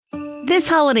This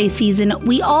holiday season,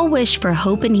 we all wish for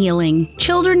hope and healing.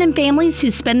 Children and families who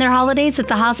spend their holidays at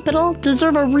the hospital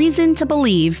deserve a reason to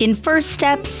believe in first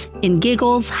steps, in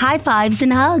giggles, high fives,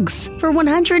 and hugs. For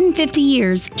 150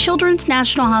 years, Children's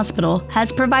National Hospital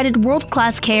has provided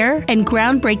world-class care and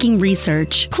groundbreaking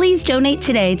research. Please donate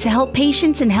today to help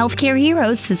patients and healthcare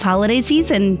heroes this holiday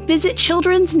season. Visit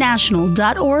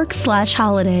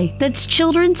childrensnational.org/holiday. That's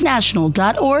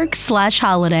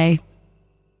childrensnational.org/holiday.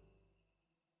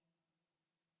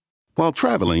 While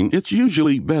traveling, it's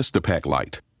usually best to pack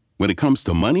light. When it comes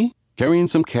to money, carrying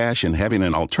some cash and having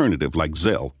an alternative like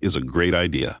Zelle is a great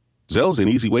idea. Zelle's an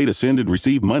easy way to send and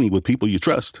receive money with people you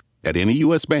trust. At any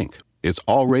U.S. bank, it's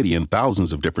already in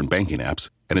thousands of different banking apps,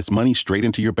 and it's money straight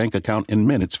into your bank account in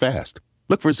minutes fast.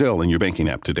 Look for Zelle in your banking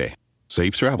app today.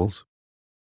 Safe travels.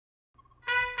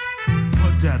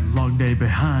 Put that long day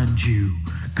behind you.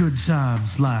 Good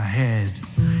times lie ahead.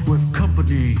 With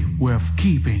company worth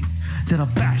keeping, that'll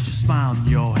bash a smile in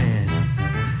your head.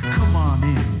 Come on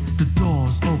in, the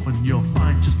door's open, you'll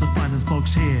find just the finest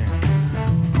folks here.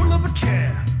 Pull up a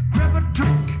chair, grab a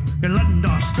drink, and lend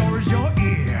our stories your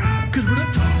ear. Cause we're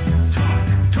the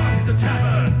talk at the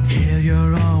tavern. Here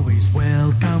you're always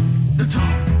welcome. The talk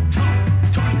at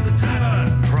the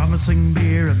tavern. Promising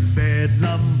beer and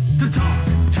bedlam. The talk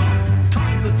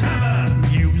at the tavern.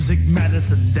 Music,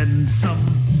 medicine, then some.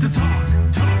 The talk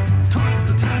at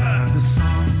the tavern. The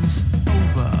song's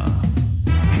over.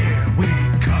 Here we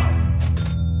come.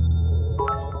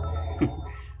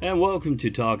 And welcome to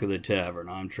Talk of the Tavern.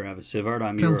 I'm Travis Sivart.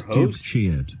 I'm Count your host. Duke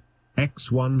cheered.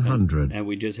 X100. And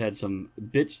we just had some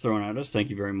bits thrown at us.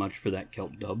 Thank you very much for that,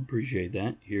 Celt Dub. Appreciate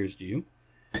that. Here's to you.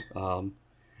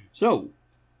 So,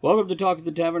 welcome to Talk of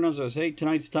the Tavern. As I say,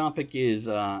 tonight's topic is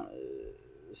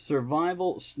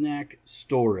survival snack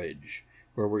storage,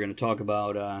 where we're going to talk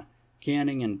about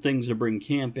canning and things to bring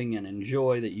camping and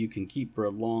enjoy that you can keep for a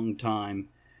long time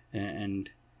and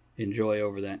enjoy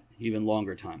over that even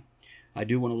longer time. I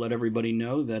do want to let everybody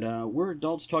know that we're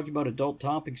adults talking about adult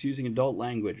topics using adult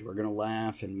language. We're going to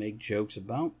laugh and make jokes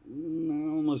about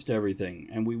almost everything,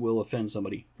 and we will offend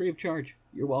somebody free of charge.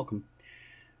 You're welcome.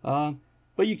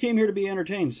 But you came here to be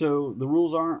entertained, so the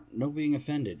rules are no being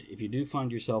offended. If you do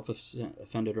find yourself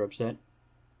offended or upset,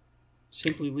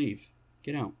 simply leave.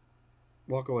 Get out.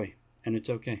 Walk away. And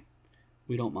it's okay.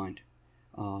 We don't mind.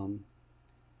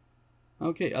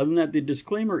 Okay, other than that, the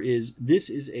disclaimer is this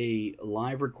is a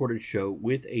live recorded show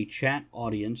with a chat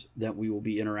audience that we will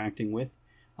be interacting with.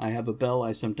 I have a bell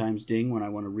I sometimes ding when I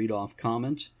want to read off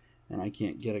comments, and I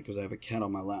can't get it because I have a cat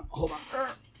on my lap. Hold on.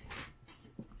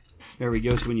 There we go.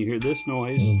 So when you hear this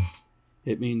noise,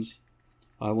 it means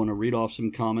I want to read off some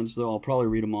comments, though I'll probably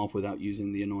read them off without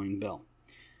using the annoying bell.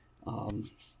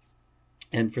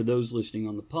 And for those listening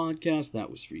on the podcast,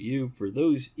 that was for you. For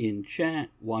those in chat,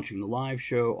 watching the live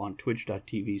show on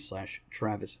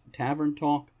twitch.tv/Travis Tavern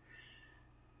Talk,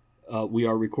 we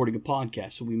are recording a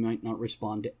podcast, so we might not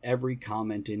respond to every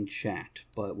comment in chat,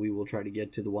 but we will try to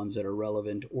get to the ones that are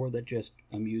relevant or that just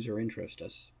amuse or interest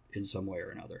us in some way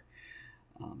or another.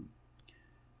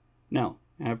 Now,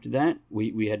 after that,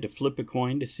 we had to flip a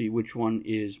coin to see which one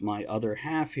is my other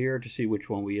half here, to see which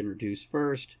one we introduce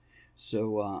first.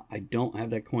 So I don't have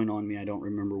that coin on me. I don't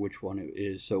remember which one it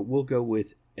is. So we'll go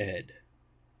with Ed.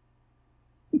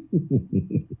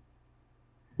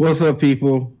 What's up,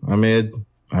 people? I'm Ed.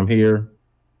 I'm here.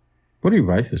 What are your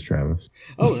vices, Travis?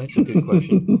 Oh, that's a good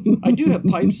question. I do have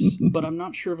pipes, but I'm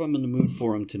not sure if I'm in the mood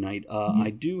for them tonight.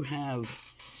 I do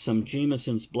have some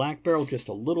Jameson's Black Barrel, just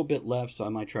a little bit left, so I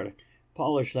might try to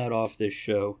polish that off this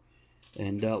show.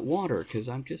 And water, because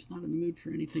I'm just not in the mood for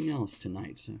anything else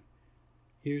tonight. So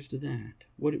here's to that.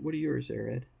 What are yours there,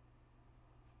 Ed?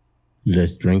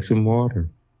 Let's drink some water.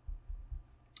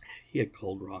 He had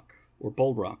Cold Rock, or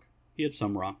Bold Rock. He had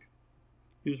some rock.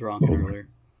 He was rocking earlier.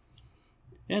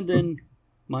 And then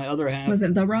my other half... Was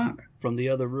it The Rock? From the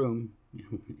other room.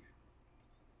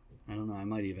 I don't know, I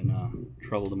might even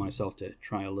trouble to myself to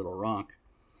try a little rock.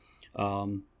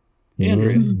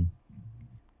 Andrea.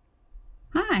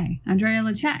 Hi, Andrea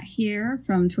Lachat here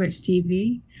from Twitch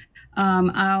TV.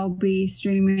 I'll be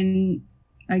streaming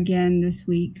again this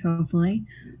week, hopefully.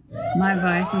 My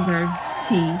vices are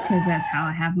tea, because that's how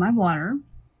I have my water.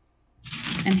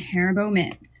 And Haribo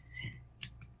Mints.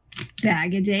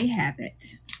 Bag-a-day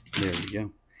habit. There we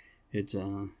go. It's,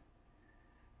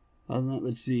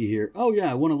 let's see here. Oh,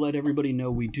 yeah, I want to let everybody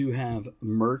know we do have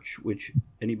merch, which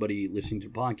anybody listening to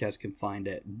the podcast can find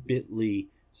at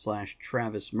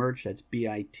bit.ly/Travis Merch. That's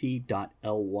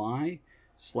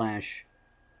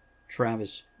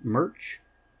bit.ly/Travis Merch.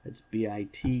 It's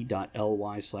bit.ly/Travis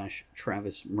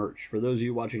Merch. For those of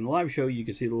you watching the live show, you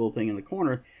can see the little thing in the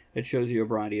corner that shows you a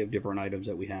variety of different items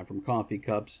that we have, from coffee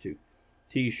cups to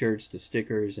t-shirts to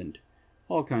stickers and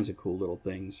all kinds of cool little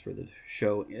things for the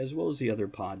show, as well as the other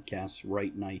podcasts,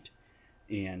 Right Night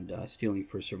and Stealing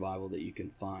for Survival, that you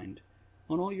can find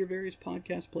on all your various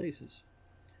podcast places.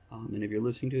 And if you're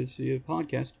listening to this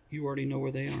podcast, you already know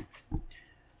where they are.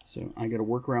 So I got to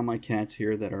work around my cats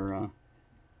here that are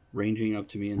ranging up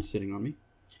to me and sitting on me.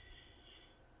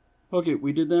 Okay,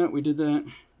 we did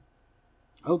that.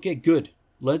 Okay, good.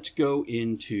 Let's go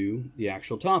into the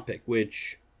actual topic,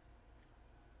 which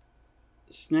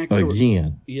snacks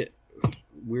again. Yeah,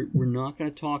 we're not going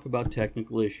to talk about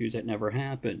technical issues that never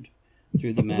happened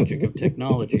through the magic of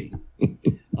technology.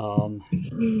 I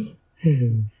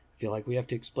feel like we have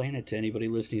to explain it to anybody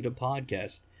listening to a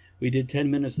podcast. We did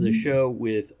 10 minutes of the show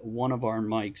with one of our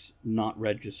mics not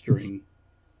registering.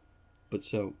 But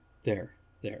so, there.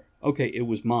 Okay, it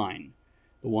was mine.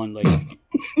 The one, like,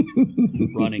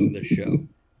 running the show.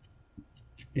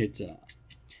 It's,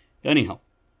 anyhow.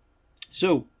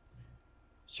 So,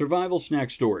 survival snack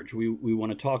storage. We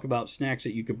want to talk about snacks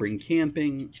that you could bring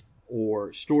camping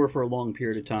or store for a long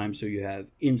period of time so you have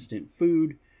instant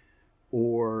food.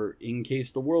 Or, in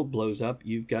case the world blows up,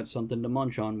 you've got something to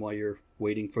munch on while you're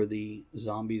waiting for the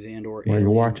zombies and or aliens. While you're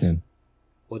watching.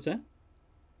 What's that?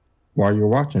 While you're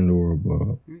watching the world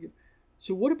blow up.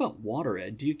 So what about water,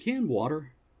 Ed? Do you can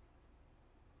water?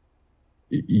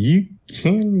 You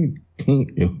can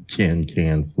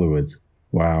fluids.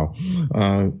 Wow.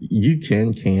 You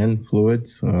can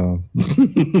fluids.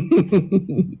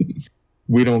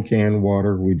 We don't can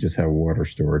water. We just have water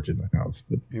storage in the house.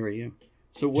 But there you go.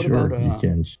 So what sure, about you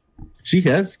can. She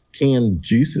has canned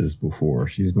juices before.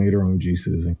 She's made her own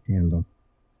juices and canned them.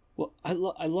 Well, I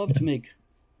love to make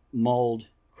mulled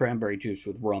cranberry juice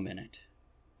with rum in it.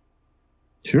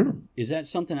 Sure. Is that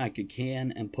something I could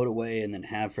can and put away and then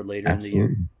have for later Absolutely.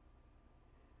 in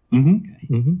the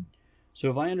year? Okay. So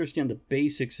if I understand the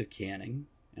basics of canning,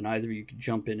 and either you could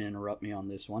jump in and interrupt me on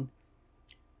this one.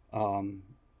 From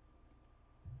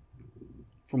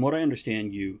what I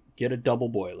understand, you get a double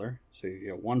boiler. So you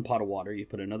have one pot of water. You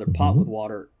put another pot with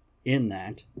water in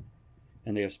that.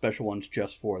 And they have special ones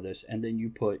just for this. And then you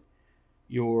put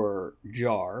your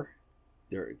jar,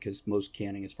 because most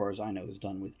canning, as far as I know, is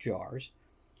done with jars.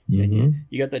 And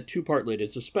you got that 2-part lid.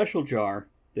 It's a special jar.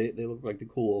 They look like the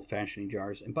cool old-fashioned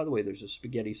jars. And by the way, there's a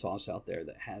spaghetti sauce out there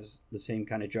that has the same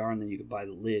kind of jar, and then you can buy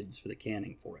the lids for the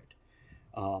canning for it.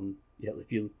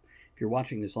 If you're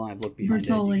watching this live, look behind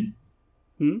Bertolli.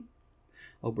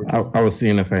 Oh, Bertolli. I was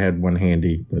seeing if I had one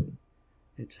handy, but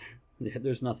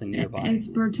there's nothing nearby. It's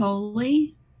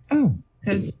Bertolli. Oh,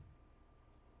 because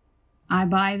I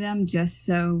buy them just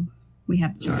so we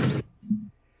have the jars.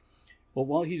 Well,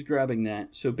 while he's grabbing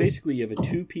that, so basically you have a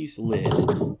 2-piece lid,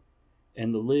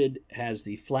 and the lid has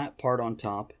the flat part on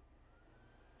top,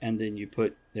 and then you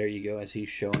put, there you go, as he's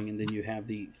showing, and then you have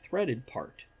the threaded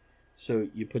part. So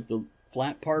you put the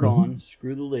flat part on,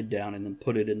 screw the lid down, and then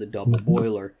put it in the double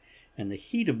boiler, and the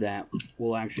heat of that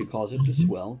will actually cause it to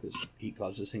swell, because heat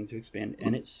causes things to expand,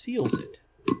 and it seals it.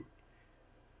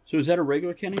 So is that a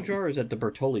regular canning jar, or is that the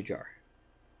Bertolli jar?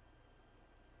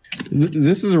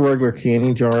 This is a regular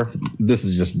canning jar. This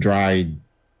is just dried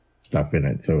stuff in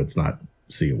it, so it's not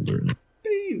sealed or anything.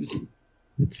 Beans.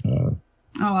 It's Oh,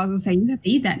 I was gonna say you have to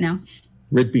eat that now.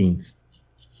 red beans.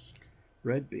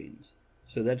 Red beans.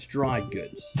 So that's dried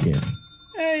goods. Yeah.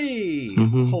 Hey!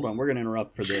 Hold on, we're going to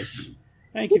interrupt for this.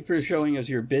 Thank you for showing us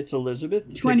your bits,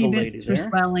 Elizabeth. 20 bits for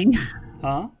swelling.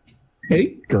 Huh?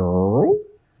 Hey, girl.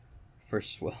 For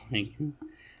swelling.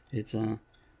 It's,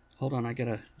 hold on, I got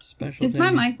a special Is thing.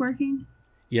 my mic working?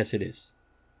 Yes, it is.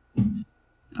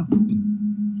 Oh.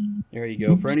 There you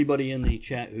go. For anybody in the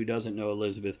chat who doesn't know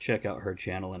Elizabeth, check out her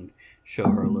channel and show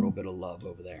her a little bit of love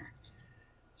over there.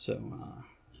 So,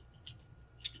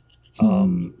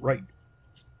 right.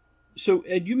 So,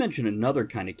 Ed, you mentioned another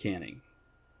kind of canning.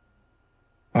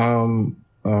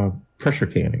 Pressure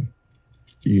canning.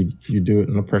 You do it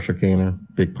in a pressure canner,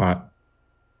 big pot.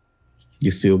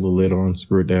 You seal the lid on,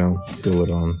 screw it down, seal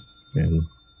it on, and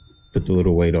put the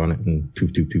little weight on it, and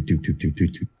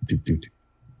toot.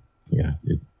 Yeah,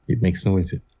 it makes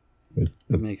noise. It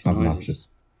makes noises.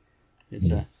 It's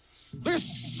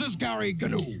This is Gary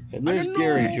Gnu. And there's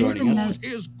Gary joining us.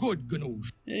 This is good Gnu.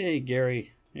 Hey,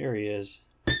 Gary. There he is.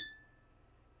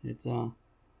 It's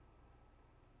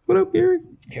What up, Gary?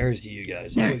 Here's to you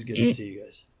guys. Always good to see you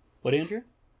guys. What, Andrew?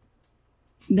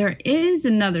 There is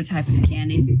another type of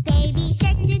canning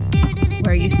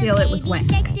where you seal it with wax.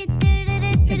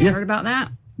 Have you heard about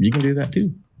that? You can do that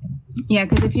too. Yeah,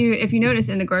 because if you notice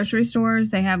in the grocery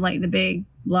stores, they have like the big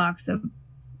blocks of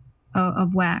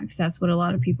wax. That's what a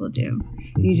lot of people do.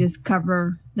 You just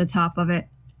cover the top of it.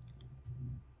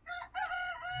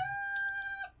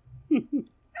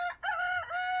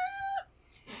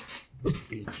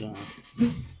 It's,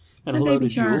 and hello to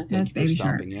Jewel. Thanks for Baby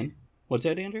stopping Shark. in. What's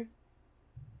that, Andrew?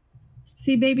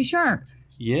 See Baby Shark.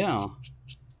 Yeah.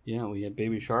 Yeah, we had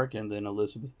Baby Shark, and then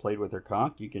Elizabeth played with her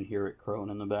cock. You can hear it crowing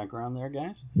in the background there,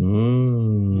 guys.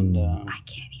 And I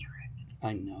can't hear it.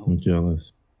 I know. I'm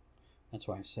jealous. That's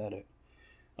why I said it.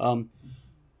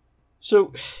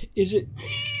 So, is it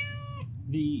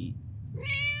the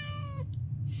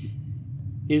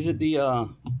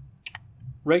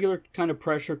regular kind of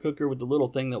pressure cooker with the little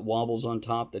thing that wobbles on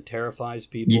top that terrifies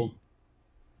people?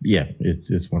 Yeah,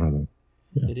 it's one of them.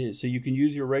 Yeah. It is. So you can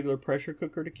use your regular pressure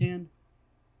cooker to can?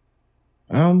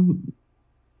 I don't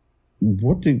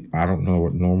know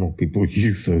what normal people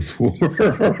use those for.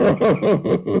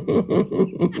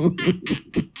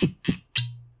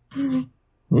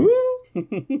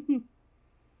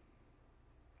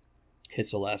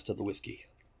 It's the last of the whiskey.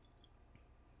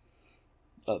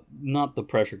 Not the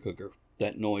pressure cooker.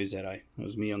 That noise that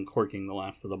was me uncorking the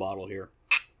last of the bottle here.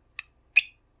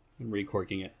 And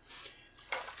recorking it.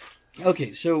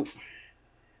 Okay, so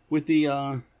with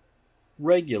the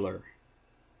regular.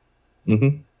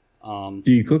 Mm-hmm.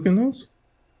 Do you cook in those?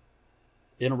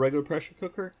 In a regular pressure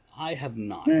cooker? I have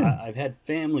not. Yeah. I've had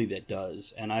family that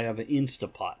does, and I have an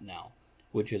Instapot now,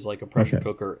 which is like a pressure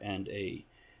cooker and a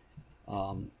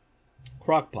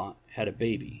crock pot had a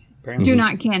baby. Apparently, Do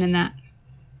not can in that.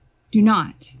 Do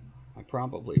not. I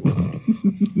probably will.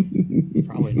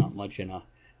 Probably not much in a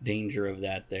danger of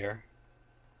that there.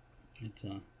 It's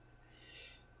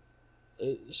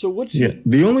so what's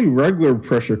the only regular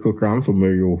pressure cooker I'm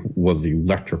familiar with was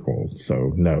electrical,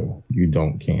 so no, you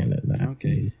don't can in that.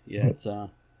 Okay. Yeah, it's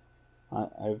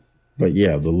But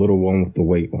yeah, the little one with the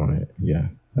weight on it. Yeah,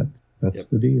 that's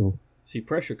the deal. See,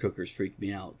 pressure cookers freak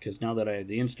me out because now that I have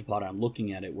the Instapot, I'm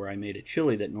looking at it where I made a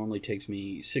chili that normally takes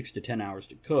me 6 to 10 hours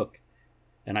to cook,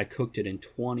 and I cooked it in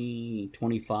 20,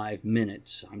 25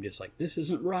 minutes. I'm just like, this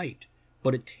isn't right,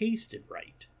 but it tasted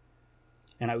right.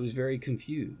 And I was very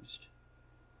confused.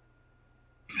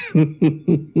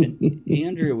 And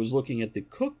Andrea was looking at the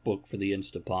cookbook for the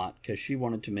Instapot because she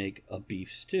wanted to make a beef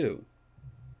stew.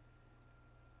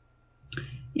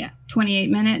 Yeah, 28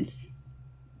 minutes.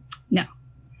 No.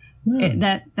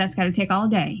 Yeah. That's got to take all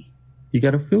day. You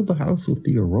got to fill the house with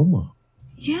the aroma.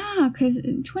 Yeah, because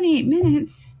 28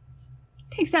 minutes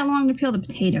takes that long to peel the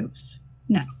potatoes.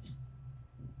 No.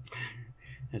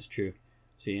 That's true.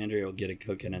 See, Andrea will get it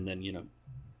cooking and then,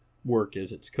 work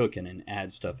as it's cooking and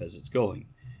add stuff as it's going.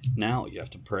 Now you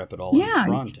have to prep it all in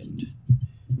front,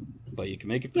 but you can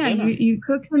make it for dinner. You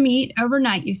cook the meat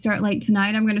overnight. You start like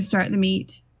tonight. I'm going to start the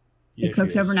meat. It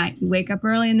cooks overnight. You wake up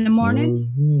early in the morning.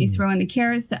 Mm-hmm. You throw in the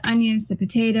carrots, the onions, the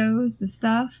potatoes, the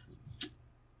stuff,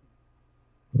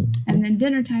 and then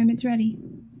dinner time. It's ready.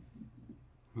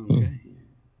 Okay,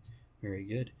 very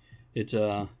good. It's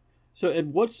so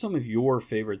Ed, what's some of your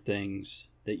favorite things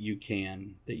that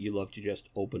you love to just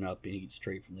open up and eat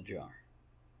straight from the jar?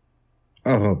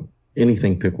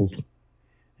 Anything pickled.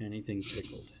 Anything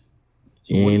pickled.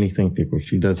 So anything pickled.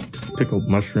 She does pickled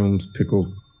mushrooms,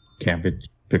 pickled cabbage,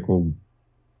 pickled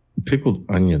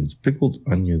onions. Pickled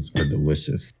onions are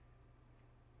delicious.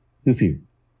 Who's here?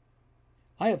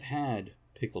 I have had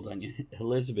pickled onion.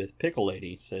 Elizabeth, pickle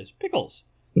lady, says pickles.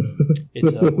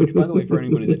 It's which, by the way, for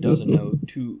anybody that doesn't know,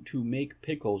 to make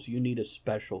pickles, you need a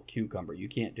special cucumber. You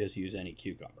can't just use any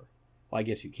cucumber. Well, I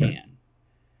guess you can,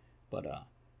 but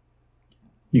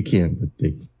you can.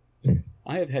 But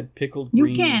I have had pickled green.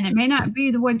 You can. It may not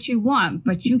be what you want,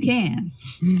 but you can.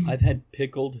 I've had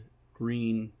pickled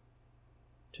green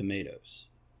tomatoes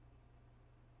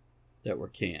that were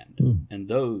canned, and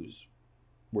those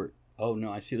were. Oh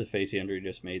no! I see the face Andrew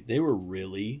just made. They were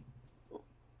really,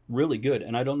 really good,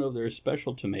 and I don't know if they're a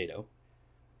special tomato,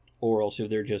 or else if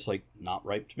they're just like not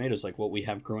ripe tomatoes, like what we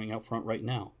have growing out front right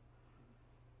now.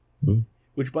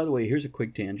 Which, by the way, here's a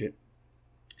quick tangent.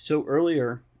 So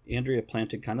earlier, Andrea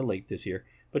planted kind of late this year,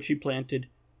 but she planted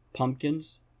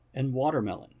pumpkins and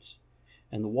watermelons.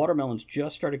 And the watermelons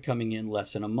just started coming in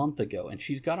less than a month ago, and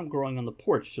she's got them growing on the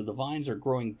porch, so the vines are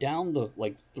growing down the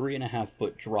 3.5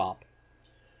 foot drop.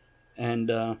 And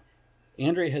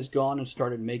Andrea has gone and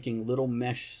started making little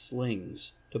mesh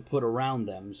slings to put around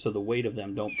them so the weight of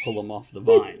them don't pull them off the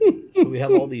vine. So we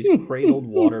have all these cradled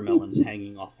watermelons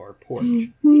hanging off our porch.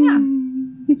 Yeah.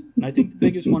 And I think the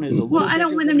biggest one is a little. Well, I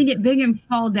don't want them to get big and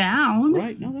fall down.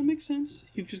 Right? No, that makes sense.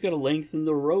 You've just got to lengthen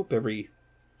the rope every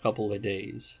couple of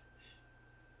days.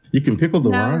 You can pickle the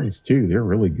No. rinds too. They're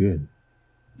really good.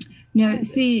 No,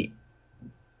 see,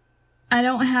 I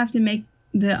don't have to make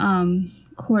the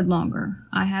cord longer.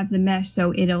 I have the mesh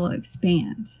so it'll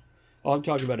expand. Oh, I'm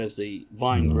talking about as the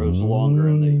vine grows longer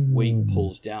and the weight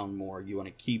pulls down more, you want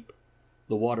to keep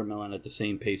the watermelon at the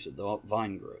same pace of the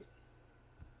vine growth.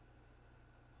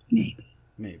 Maybe.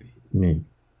 Maybe. Me.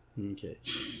 Okay.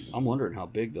 I'm wondering how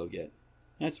big they'll get.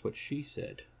 That's what she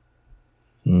said.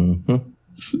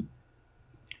 Mm-hmm.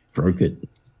 Broke it.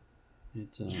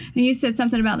 It's And you said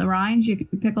something about the rinds. You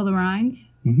can pickle the rinds.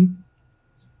 Mm-hmm.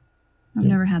 I've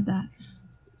never had that.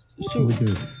 so. Really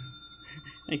good.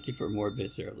 Thank you for more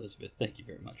bits there, Elizabeth. Thank you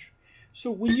very much.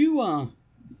 So when you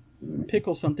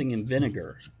pickle something in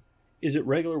vinegar, is it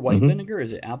regular white vinegar?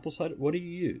 Is it apple cider? What do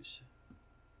you use?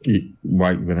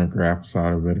 White vinegar, apple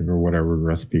cider vinegar, whatever the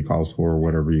recipe calls for, or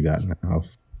whatever you got in the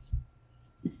house.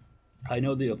 I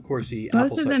know of course, the Both apple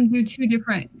of cider. them do two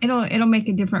different. It'll make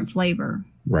a different flavor,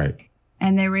 Right.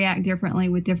 and they react differently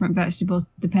with different vegetables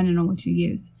depending on what you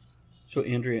use. So,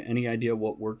 Andrea, any idea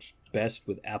what works best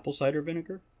with apple cider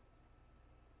vinegar?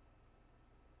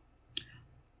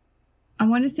 I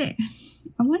want to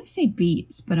say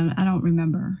beets, but I don't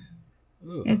remember.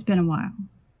 Ugh, It's been a while.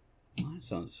 well, that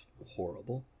sounds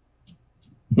horrible.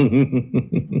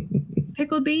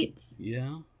 Pickled beets.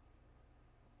 Yeah.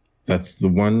 That's the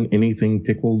one, anything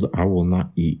pickled, I will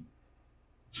not eat.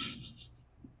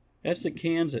 That's the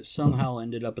cans that somehow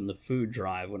ended up in the food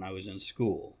drive when I was in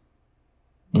school.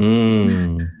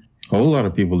 A whole lot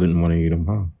of people didn't want to eat them,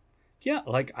 huh? Yeah,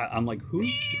 like I'm like, who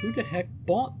the heck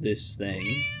bought this thing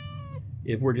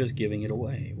if we're just giving it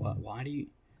away? Why do you?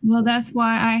 Well, that's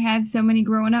why I had so many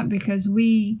growing up, because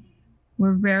we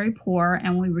were very poor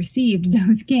and we received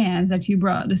those cans that you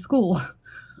brought to school.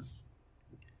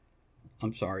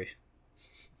 I'm sorry.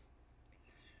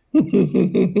 And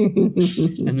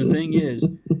the thing is,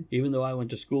 even though I went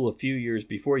to school a few years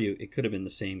before you, it could have been the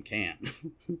same can.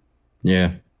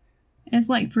 Yeah. It's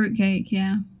like fruitcake,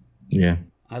 yeah. Yeah.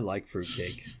 I like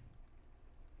fruitcake.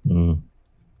 Mm.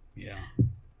 Yeah.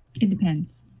 It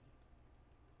depends.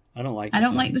 I don't like I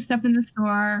don't like the stuff in the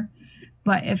store,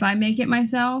 but if I make it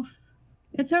myself,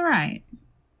 it's all right.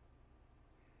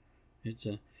 It's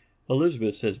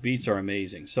Elizabeth says beets are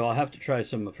amazing, so I'll have to try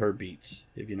some of her beets,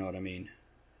 if you know what I mean.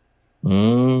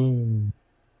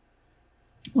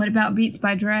 What about Beets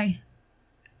by Dre?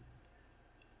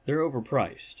 They're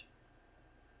overpriced.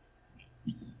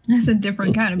 That's a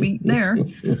different kind of beet there.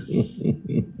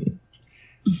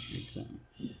 It's,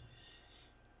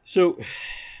 so,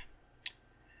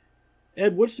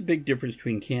 Ed, what's the big difference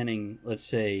between canning, let's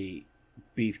say,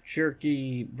 beef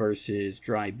jerky versus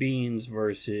dry beans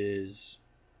versus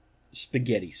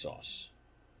spaghetti sauce?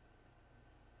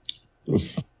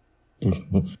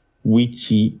 We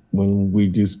cheat when we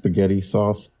do spaghetti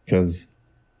sauce because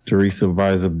Teresa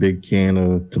buys a big can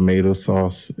of tomato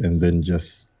sauce and then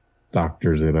just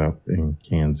doctors it up and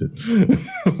cans it.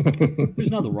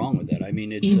 There's nothing wrong with that. I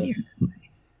mean, it's Easier.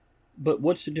 but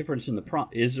what's the difference in the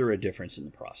is there a difference in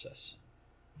the process?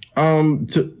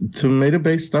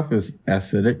 Tomato-based stuff is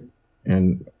acidic,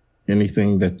 and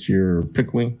anything that you're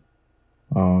pickling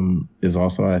is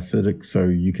also acidic, so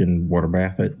you can water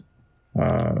bath it.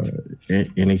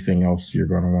 Anything else you're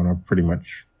going to want to pretty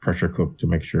much pressure cook to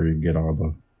make sure you get all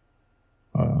the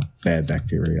bad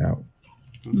bacteria out.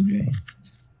 Okay.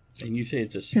 And you say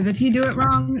it's a Because if you do it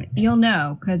wrong, you'll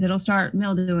know, because it'll start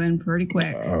mildewing pretty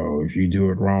quick. Oh, if you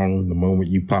do it wrong, the moment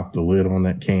you pop the lid on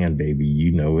that can, baby,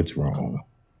 you know it's wrong.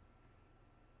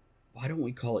 Why don't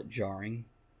we call it jarring?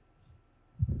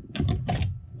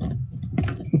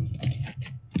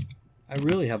 I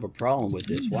really have a problem with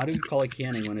this. Why do we call it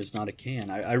canning when it's not a can?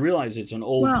 I realize it's an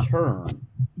old term,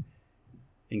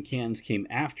 and cans came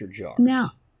after jars.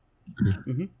 Now,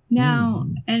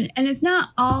 and it's not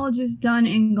all just done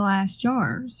in glass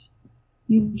jars.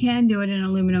 You can do it in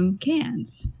aluminum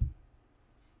cans.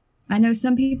 I know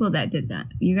some people that did that.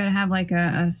 You got to have like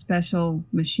a special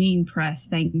machine press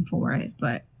thing for it,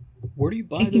 but where do you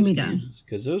buy it can those be done. cans?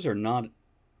 Because those are not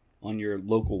on your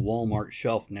local Walmart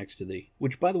shelf next to the...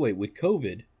 Which, by the way, with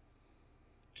COVID,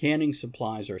 canning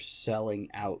supplies are selling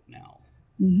out now.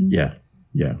 Mm-hmm.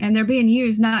 Yeah. And they're being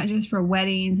used not just for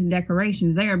weddings and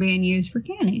decorations. They are being used for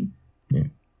canning. Yeah.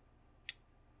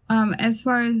 As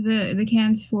far as the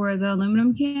cans for the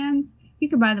aluminum cans, you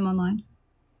can buy them online.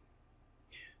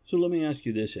 So let me ask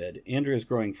you this, Ed. Andrea's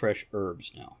growing fresh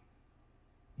herbs now.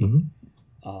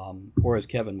 Mm-hmm. Or as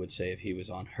Kevin would say if he was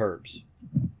on herbs.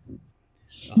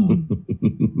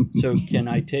 So can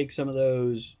I take some of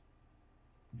those,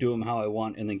 do them how I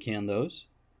want, and then can those?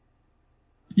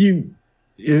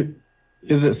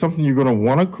 Is it something you're going to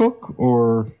want to cook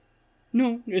or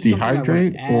No, it's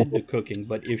dehydrate? something I would add to cooking.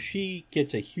 But if she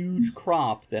gets a huge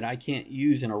crop that I can't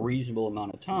use in a reasonable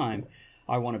amount of time,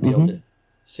 I want to be able to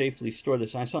safely store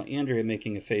this. I saw Andrea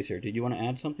making a face here. Did you want to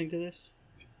add something to this?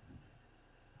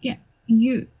 Yeah,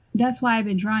 that's why I've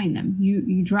been drying them.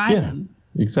 You dry them.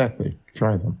 Exactly.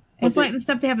 Try them. It's like the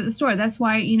stuff they have at the store. That's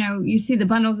why, you see the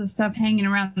bundles of stuff hanging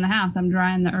around the house. I'm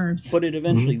drying the herbs. But it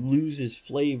eventually loses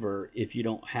flavor if you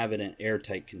don't have it in an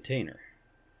airtight container.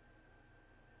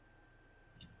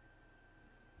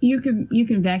 You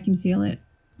can vacuum seal it.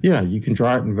 Yeah, you can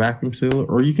dry it and vacuum seal it,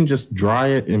 or you can just dry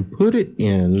it and put it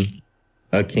in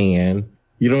a can.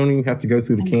 You don't even have to go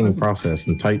through the canning process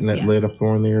and tighten that lid up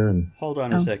on there. And hold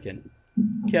on a second.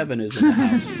 Kevin is in the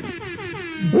house.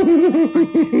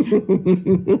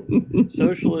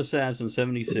 Social Assassin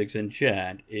 76 and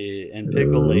Chad and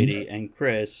Pickle Lady and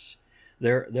Chris,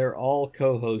 they're all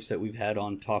co-hosts that we've had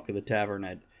on Talk of the Tavern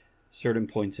at certain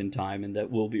points in time, and that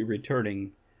will be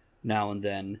returning now and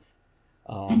then,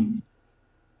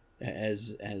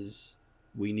 as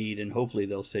we need, and hopefully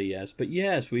they'll say yes. But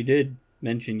yes, we did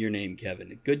mention your name,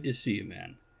 Kevin. Good to see you,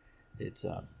 man. It's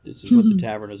this is what the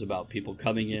tavern is about: people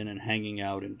coming in and hanging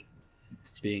out and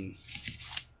being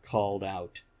called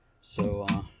out. So,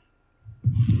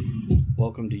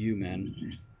 welcome to you,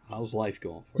 man. How's life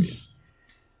going for you?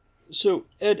 So,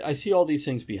 Ed, I see all these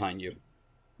things behind you,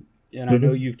 and I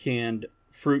know you've canned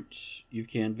fruits, you've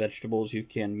canned vegetables, you've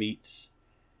canned meats.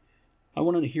 I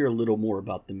want to hear a little more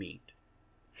about the meat.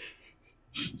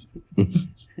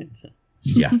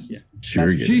 yeah, sure.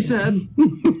 That's what she said.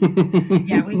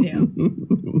 Yeah, we do.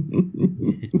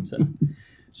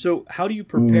 So, how do you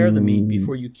prepare the meat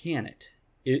before you can it?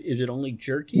 Is it only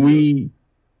jerky?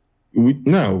 We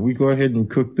go ahead and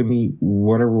cook the meat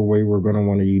whatever way we're going to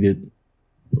want to eat it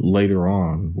later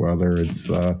on, whether it's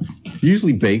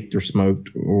usually baked or smoked,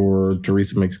 or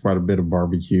Teresa makes quite a bit of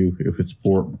barbecue if it's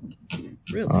pork.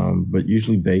 Really? But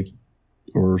usually baked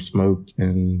or smoked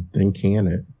and then can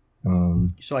it.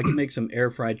 So I can make some air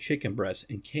fried chicken breasts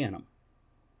and can them.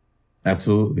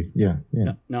 Absolutely, yeah.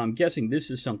 Now I'm guessing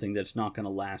this is something that's not going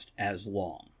to last as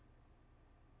long.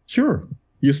 Sure.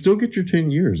 You still get your 10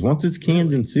 years. Once it's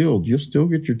canned and sealed, you'll still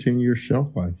get your 10-year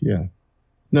shelf life, yeah.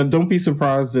 Now, don't be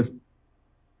surprised if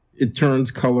it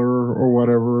turns color or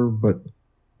whatever, but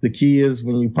the key is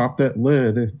when you pop that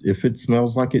lid, if it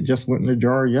smells like it just went in a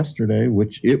jar yesterday,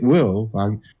 which it will.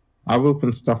 I've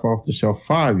opened stuff off the shelf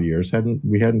 5 years.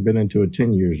 We hadn't been into it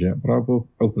 10 years yet, but I've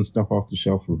opened stuff off the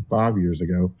shelf from 5 years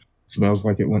ago. Smells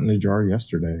like it went in a jar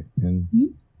yesterday and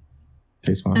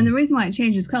tastes fine. And the reason why it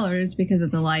changes color is because of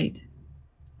the light.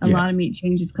 A lot of meat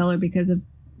changes color because of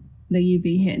the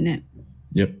UV hitting it.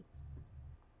 Yep.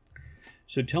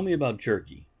 So tell me about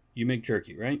jerky. You make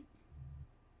jerky, right?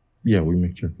 Yeah, we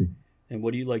make jerky. And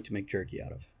what do you like to make jerky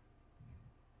out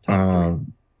of?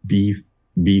 Beef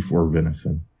or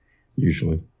venison,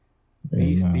 usually.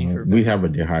 Beef or venison. We have a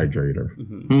dehydrator.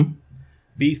 Mm-hmm.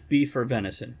 Beef or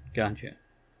venison. Gotcha.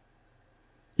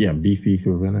 Yeah, beef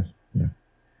or venison. Yeah.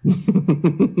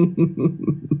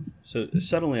 So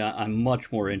suddenly I'm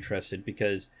much more interested,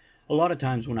 because a lot of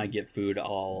times when I get food,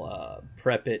 I'll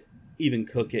prep it, even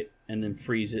cook it, and then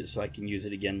freeze it so I can use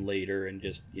it again later and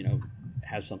just,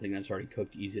 have something that's already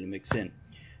cooked, easy to mix in.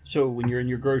 So when you're in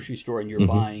your grocery store and you're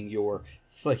buying your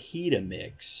fajita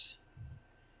mix,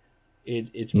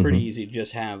 it's pretty easy to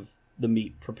just have the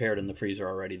meat prepared in the freezer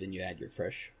already. Then you add your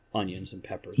fresh onions and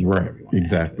peppers. Or whatever you want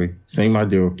exactly. To same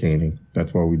idea with canning.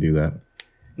 That's why we do that.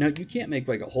 Now, you can't make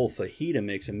like a whole fajita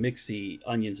mix and mix the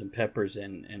onions and peppers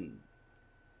and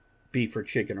beef or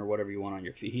chicken or whatever you want on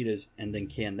your fajitas and then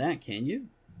can that, can you?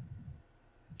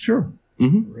 Sure.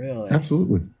 Mm-hmm. Really?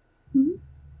 Absolutely.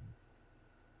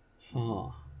 Huh.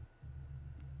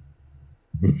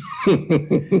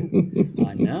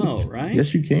 I know, right?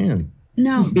 Yes, you can.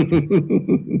 No.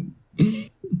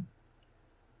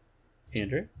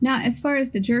 Andrew? Now, as far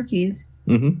as the jerkies,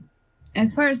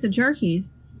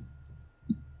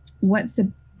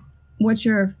 what's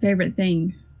your favorite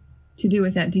thing to do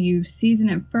with that? Do you season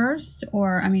it first,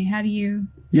 or how do you?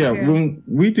 Yeah, when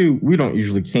we don't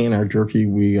usually can our jerky.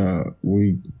 When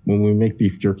we make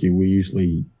beef jerky, we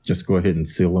usually just go ahead and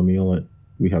seal a meal it.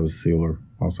 We have a sealer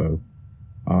also.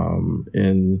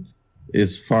 And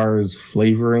as far as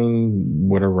flavoring,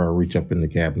 whatever I reach up in the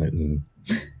cabinet and.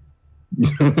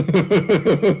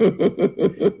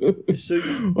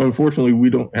 Unfortunately, we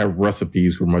don't have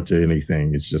recipes for much of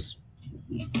anything. It's just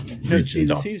the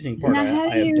seasoning part. Now,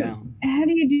 I have down. How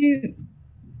do you do?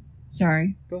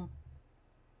 Sorry. Go on.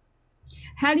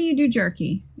 How do you do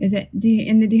jerky? Is it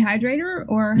in the dehydrator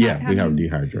or? Yeah, we have a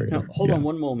dehydrator. Now, hold Yeah. on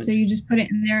one moment. So you just put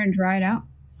it in there and dry it out?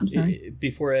 I'm sorry.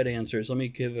 Before Ed answers, let me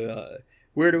give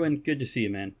Weirdwin, good to see you,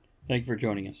 man. Thank you for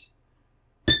joining us.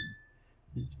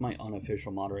 It's my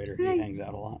unofficial moderator. He hangs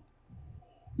out a lot.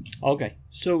 Okay,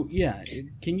 so yeah,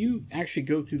 can you actually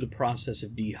go through the process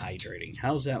of dehydrating?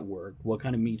 How's that work? What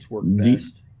kind of meats work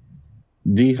best?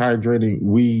 Dehydrating,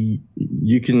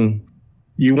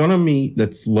 you want a meat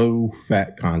that's low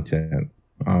fat content.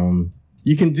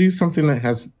 You can do something that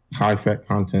has high fat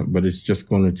content, but it's just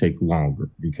going to take longer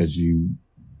because you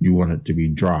want it to be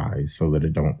dry so that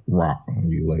it don't rot on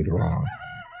you later on.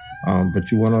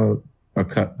 But you want a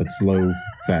cut that's low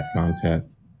fat content,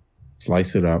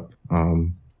 slice it up,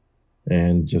 and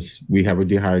we have a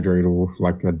dehydrator with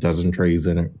like a dozen trays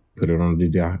in it, put it on the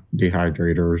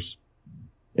dehydrators.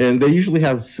 And they usually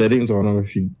have settings on them.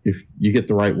 If you get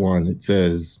the right one, it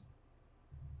says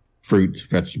fruits,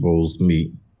 vegetables,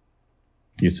 meat.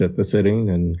 You set the setting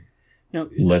and now,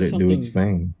 let it do its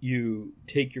thing. You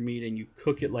take your meat and you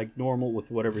cook it like normal with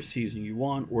whatever seasoning you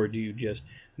want, or do you just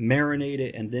marinate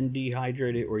it and then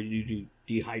dehydrate it, or do you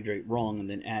dehydrate wrong and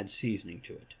then add seasoning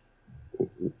to it?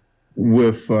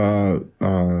 With a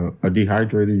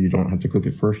dehydrator, you don't have to cook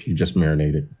it first. You just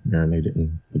marinate it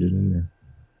and put it in there.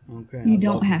 Okay. You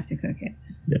don't have to cook it.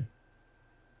 Yeah.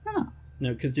 Oh.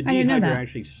 No, because the I didn't know dehydrator that.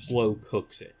 actually slow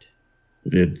cooks it.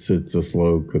 It's a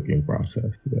slow cooking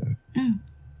process. Yeah. Oh.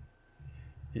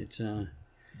 It's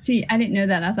See, I didn't know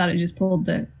that. I thought it just pulled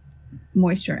the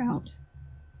moisture out.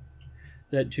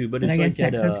 that too, but But it's I guess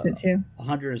like that cooks it too.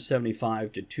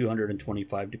 175 to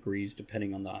 225 degrees,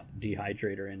 depending on the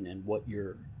dehydrator and what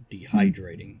you're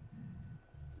dehydrating.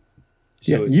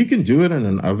 So Yeah, you can do it in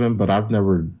an oven, but I've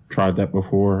never tried that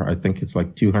before. I think it's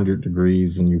like 200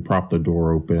 degrees, and you prop the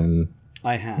door open.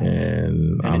 I have,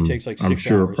 And it takes like 6 I'm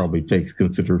sure hours. it probably takes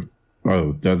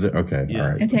Oh, does it? Okay, Yeah. all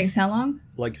right. It takes how long?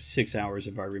 like 6 hours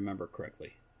if I remember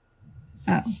correctly.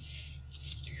 Oh.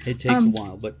 It takes a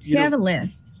while, but See, I have a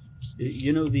list.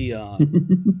 you know the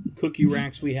cookie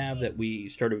racks we have that we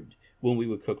started when we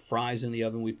would cook fries in the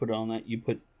oven. We put it on that. You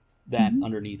put that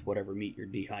underneath whatever meat you're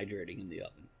dehydrating in the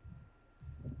oven.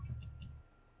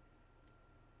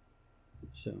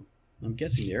 So I'm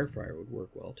guessing the air fryer would work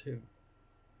well too.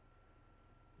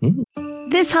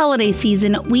 This holiday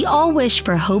season, we all wish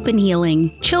for hope and healing.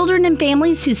 Children and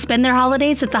families who spend their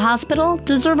holidays at the hospital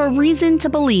deserve a reason to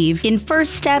believe in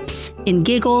first steps, in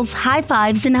giggles, high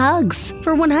fives, and hugs.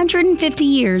 For 150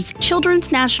 years,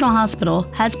 Children's National Hospital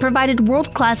has provided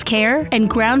world-class care and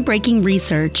groundbreaking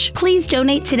research. Please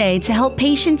donate today to help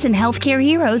patients and healthcare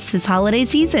heroes this holiday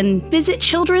season. Visit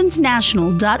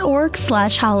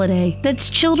childrensnational.org/holiday. That's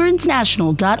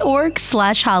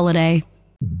childrensnational.org/holiday.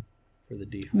 For the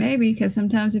dehydrator. Maybe, because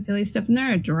sometimes if you leave stuff in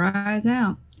there, it dries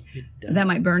out. That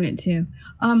might burn it too.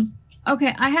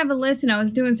 Okay, I have a list and I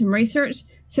was doing some research.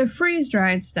 So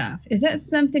freeze-dried stuff, is that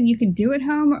something you can do at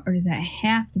home, or does that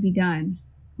have to be done,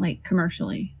 like,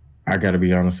 commercially? I got to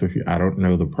be honest with you. I don't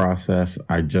know the process.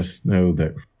 I just know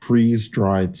that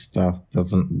freeze-dried stuff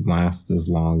doesn't last as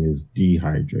long as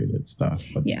dehydrated stuff.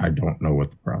 But Yeah. I don't know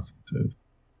what the process is.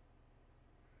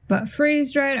 But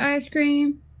freeze-dried ice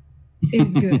cream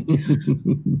is good.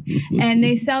 And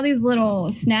they sell these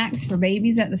little snacks for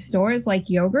babies at the stores, like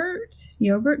yogurt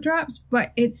drops,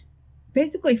 but it's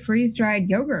basically freeze-dried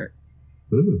yogurt.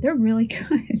 Ooh, They're really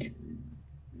good.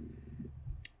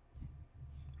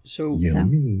 So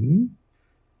yummy.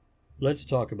 let's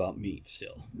talk about meat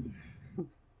still.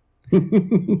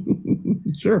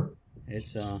 Sure.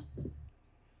 It's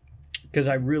because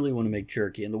I really want to make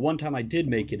jerky, and the one time I did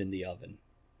make it in the oven,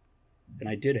 and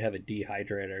I did have it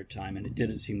dehydrated at a time, and it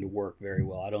didn't seem to work very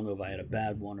well. I don't know if I had a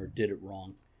bad one or did it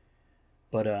wrong.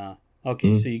 But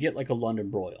okay, so you get like a London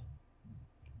broil,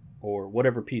 or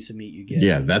whatever piece of meat you get.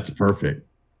 Yeah, that's perfect.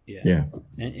 Yeah.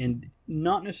 And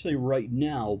not necessarily right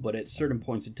now, but at certain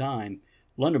points in time,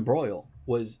 London broil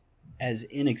was as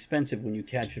inexpensive when you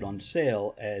catch it on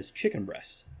sale as chicken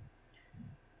breast.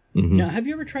 Mhm. Now, have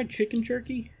you ever tried chicken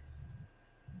jerky?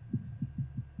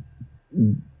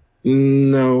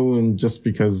 No, and just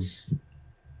because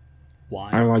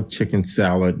Why? I like chicken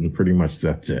salad and pretty much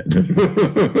that's it.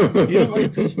 You don't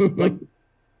like this, like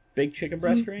baked chicken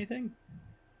breast or anything?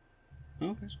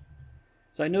 Okay.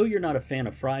 So I know you're not a fan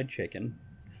of fried chicken.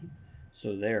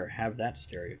 So there, have that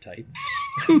stereotype.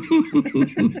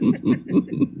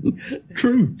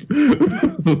 Truth.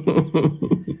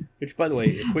 Which, by the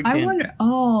way, a quick I wonder,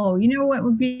 you know what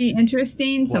would be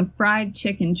interesting? Some fried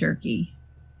chicken jerky.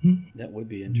 that would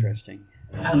be interesting.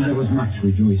 And there was much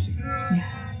rejoicing.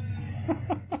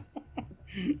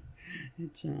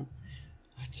 It's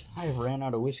I ran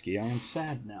out of whiskey. I am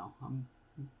sad now. I'm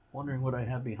wondering what I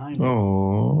have behind me.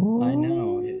 Oh, I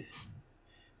know.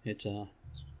 It's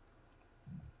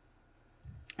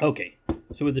Okay,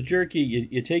 so with the jerky,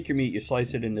 you take your meat, you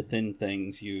slice it into thin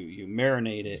things, you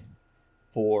marinate it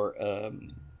for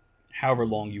however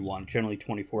long you want. Generally,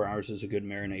 24 hours is a good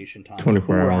marination time.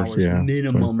 24 hours, yeah.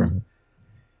 Minimum. 24 hours.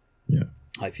 Yeah.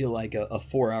 I feel like a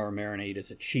 4-hour marinade is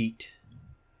a cheat.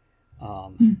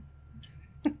 I'm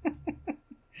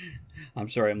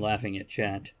sorry, I'm laughing at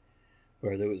chat,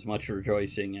 where there was much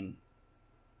rejoicing and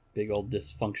big old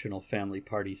dysfunctional family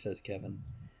party, says Kevin.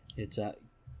 It's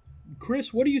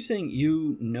Chris, what are you saying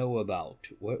you know about?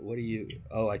 What are you...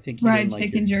 Oh, I think you fried didn't like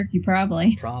chicken your... jerky,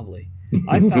 probably. Probably.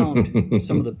 I found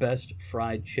some of the best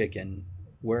fried chicken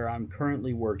where I'm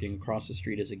currently working. Across the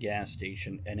street is a gas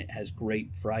station, and it has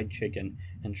great fried chicken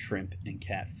and shrimp and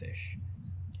catfish.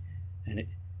 And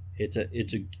it's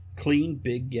a clean,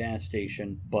 big gas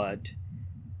station, but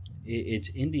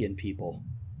it's Indian people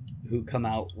who come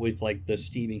out with like the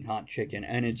steaming hot chicken,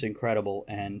 and it's incredible,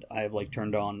 and I've like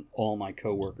turned on all my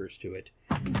coworkers to it.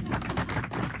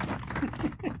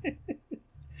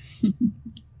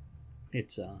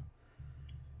 It's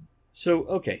so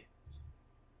okay.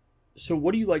 So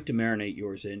what do you like to marinate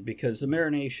yours in? Because the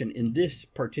marination in this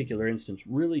particular instance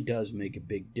really does make a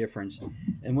big difference.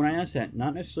 And when I ask that,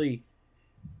 not necessarily,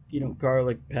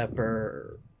 garlic,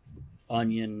 pepper,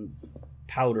 onion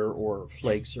powder or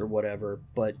flakes or whatever,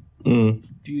 but do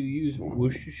you use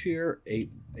Worcestershire,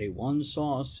 A1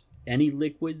 sauce, any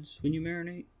liquids when you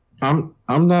marinate? I'm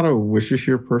not a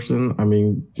Worcestershire person. I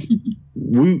mean,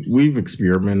 we've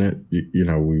experimented.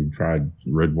 We've tried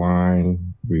red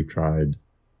wine. We've tried.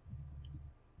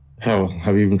 Hell,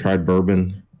 I've even tried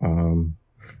bourbon.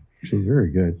 Which is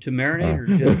very good. To marinate or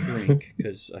just drink?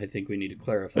 Because I think we need to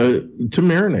clarify. To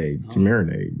marinate. Oh. To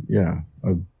marinate. Yeah,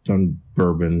 I've done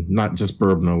bourbon, not just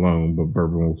bourbon alone, but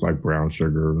bourbon with like brown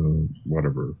sugar and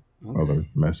whatever other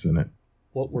mess in it.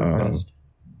 What worked best?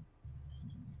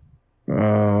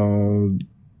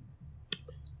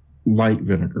 Light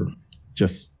vinegar,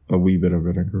 just a wee bit of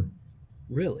vinegar.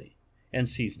 Really? And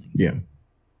seasoning. Yeah,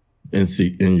 and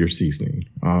in your seasoning.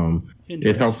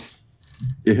 It helps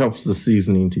the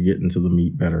seasoning to get into the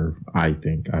meat better. I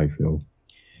feel.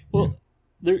 Well,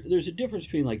 there's a difference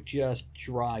between like just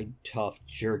dried tough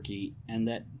jerky and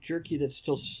that jerky that's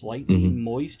still slightly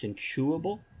moist and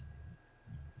chewable.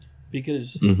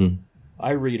 Because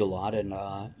I read a lot, and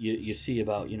you see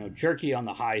about jerky on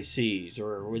the high seas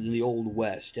or within the old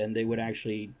west, and they would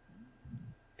actually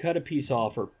cut a piece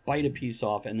off or bite a piece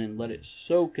off and then let it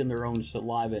soak in their own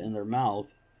saliva in their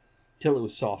mouth till it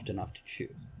was soft enough to chew.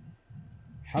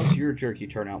 How's your jerky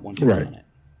turn out once you've done it?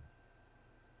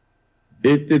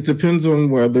 It depends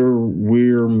on whether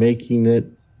we're making it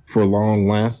for long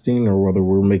lasting or whether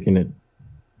we're making it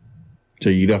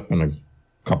to eat up in a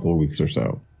couple of weeks or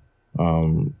so.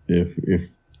 If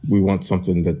we want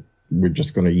something that we're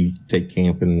just going to eat, take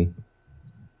camping,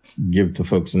 give to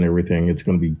folks and everything, it's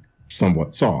going to be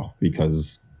somewhat soft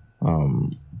because.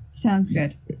 Sounds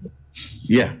good.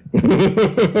 Yeah.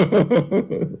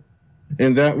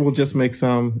 And that will just make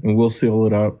some, and we'll seal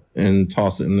it up and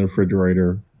toss it in the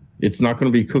refrigerator. It's not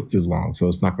going to be cooked as long, so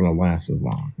it's not going to last as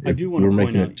long. I do want to point out...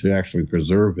 We're making it to actually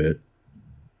preserve it.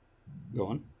 Go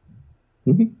on.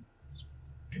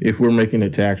 If we're making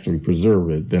it to actually preserve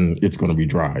it, then it's going to be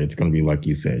dry. It's going to be like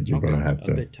you said. You're going to have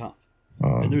to... a bit tough.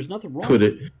 And there's nothing wrong with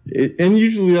it. And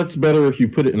usually that's better if you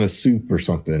put it in a soup or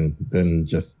something than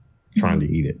just trying to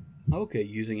eat it. Okay,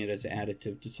 using it as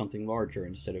additive to something larger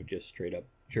instead of just straight up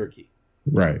jerky.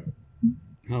 Right.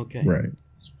 Okay. Right.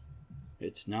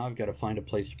 It's now I've got to find a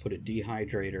place to put a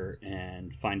dehydrator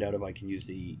and find out if I can use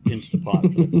the Instapot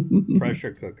for the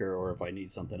pressure cooker or if I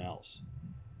need something else.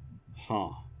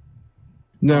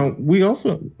 Now, we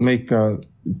also make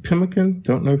pemmican.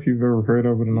 Don't know if you've ever heard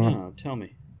of it or not. No, tell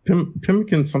me.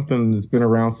 Pemmican's something that's been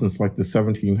around since like the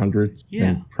 1700s. Yeah.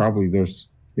 And probably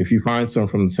if you find some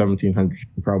from the 1700s, you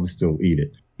can probably still eat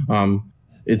it.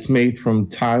 It's made from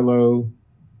tilo,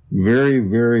 very,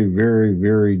 very, very,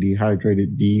 very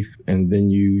dehydrated beef, and then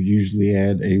you usually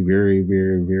add a very,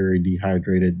 very, very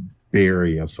dehydrated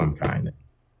berry of some kind.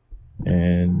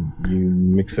 And you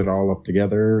mix it all up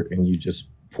together, and you just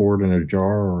pour it in a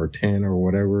jar or a tin or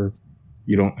whatever.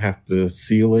 You don't have to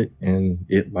seal it, and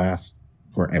it lasts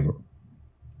forever.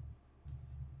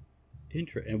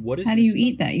 Interesting. And what is? How do you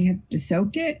eat that? You have to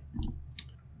soak it?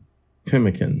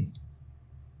 Pemmican.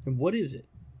 And what is it?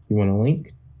 You want a link?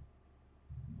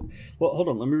 Well, hold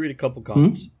on. Let me read a couple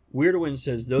comments. Weirdo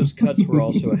says those cuts were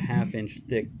also a half-inch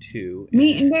thick too.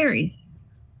 Meat and berries.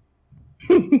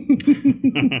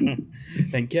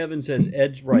 And Kevin says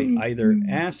Ed's right. Either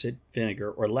acid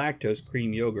vinegar or lactose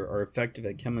cream yogurt are effective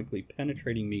at chemically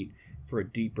penetrating meat for a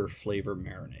deeper flavor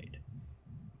marinade.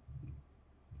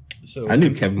 So I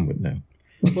knew Kevin would know.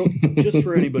 Well, just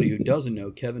for anybody who doesn't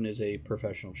know, Kevin is a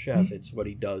professional chef. It's what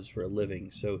he does for a living.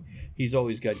 So he's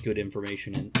always got good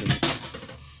information in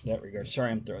that regard.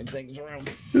 Sorry, I'm throwing things around.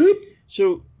 Oops.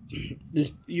 So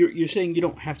you're saying you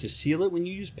don't have to seal it when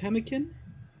you use pemmican?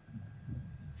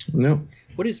 No.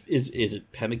 What is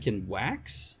it pemmican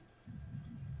wax?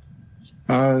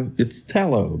 It's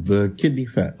tallow, the kidney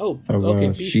fat. Oh, of okay,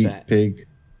 beef sheep, fat. pig.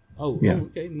 Yeah.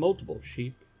 Okay, multiple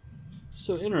sheep.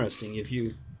 So interesting. If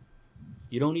you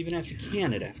don't even have to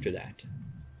can it after that.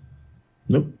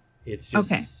 Nope. It's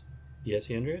just Okay. Yes,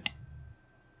 Andrea?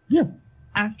 Yeah.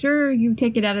 After you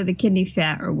take it out of the kidney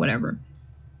fat or whatever,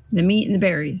 the meat and the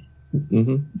berries,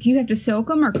 Mm-hmm. do you have to soak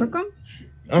them or cook them?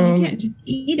 You can't just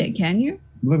eat it, can you?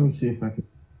 Let me see if I can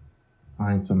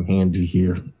find some handy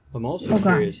here. I'm also Oh, God.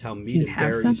 curious how Do meat you and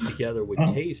have berries some? together would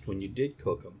taste when you did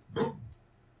cook them.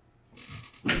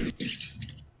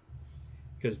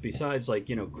 Because besides,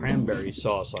 cranberry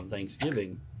sauce on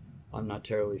Thanksgiving, I'm not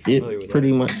terribly familiar with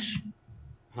Pretty that. much.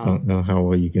 I Huh. don't know how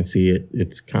well you can see it.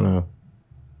 It's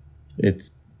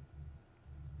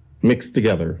mixed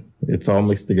together. It's all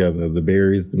mixed together. The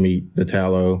berries, the meat, the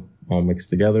tallow, all mixed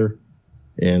together.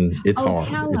 And it's hard.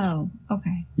 Tallow.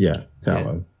 Okay.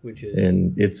 Tallow. Which is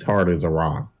And it's hard as a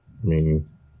rock. I mean,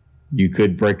 you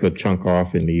could break a chunk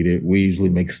off and eat it. We usually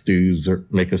make stews or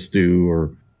make a stew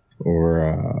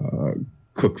or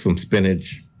cook some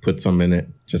spinach, put some in it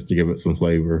just to give it some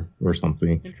flavor or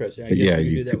something. interesting. I But guess yeah, you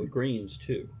you do that could- with greens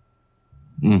too.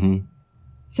 Mm-hmm.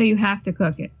 So you have to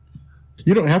cook it.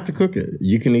 You don't have to cook it.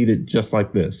 You can eat it just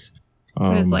like this.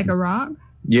 But it's like a rock?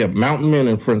 Yeah, mountain men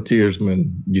and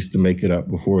frontiersmen used to make it up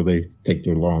before they take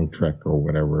their long trek or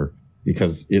whatever,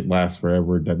 because it lasts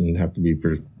forever. It doesn't have to be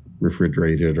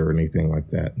refrigerated or anything like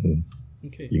that. And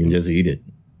Okay. you can just eat it.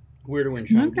 Weirdo and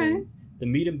chimed Okay. in. The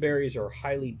meat and berries are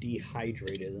highly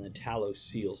dehydrated, and the tallow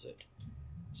seals it.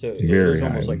 So it Very is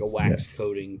almost highly, like a wax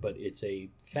coating, but it's a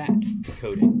fat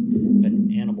coating,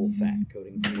 an animal fat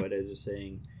coating, from what Ed is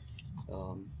saying.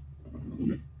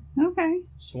 Okay.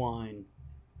 Swine.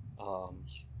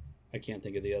 I can't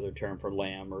think of the other term for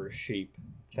lamb or sheep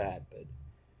fat, but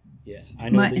yeah, I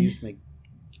know Mutton. they used to make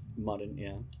mutton.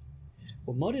 Yeah,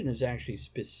 well, mutton is actually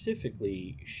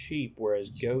specifically sheep, whereas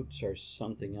goats are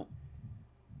something else.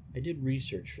 I did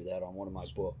research for that on one of my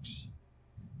books.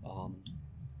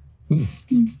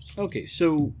 Okay,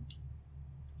 so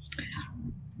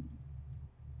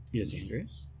yes, Andrea.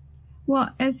 Well,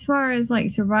 as far as like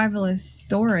survivalist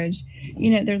storage,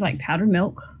 there's like powdered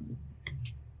milk.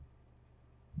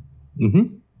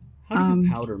 Mm-hmm. How do you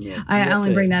powder milk? Do I you have only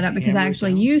to bring that up because I hammer it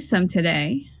actually down? used some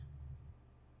today.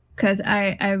 Because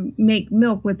I make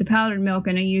milk with the powdered milk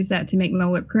and I use that to make my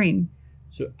whipped cream.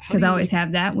 So how Because do I you always make-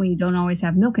 have that when you don't always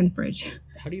have milk in the fridge.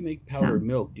 How do you make So- powdered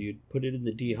milk? Do you put it in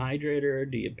the dehydrator?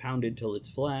 Do you pound it till it's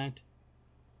flat?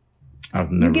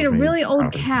 I've never You get a made really old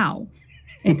powder. cow.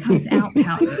 It comes out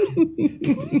powdered.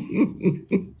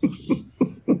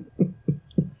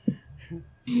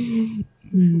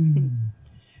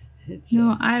 It's,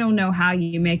 No, I don't know how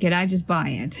you make it. I just buy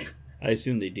it. I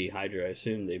assume they dehydrate. I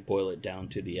assume they boil it down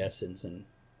to the essence, and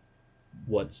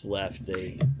what's left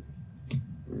they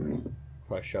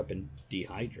crush up and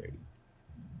dehydrate.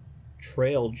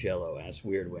 Trail Jello, asks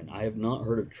Weirdwin. I have not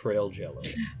heard of Trail Jello.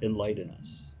 Enlighten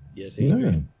us. Yes,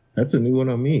 Andrea? No, that's a new one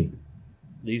on me.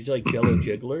 These like Jello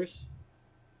jigglers?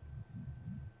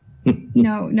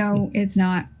 No, it's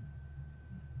not.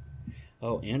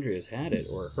 Oh, Andrea's had it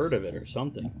or heard of it or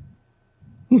something.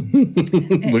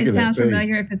 It sounds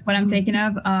familiar if it's what I'm thinking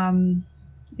of.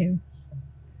 Ew.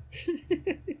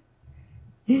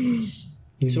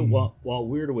 So while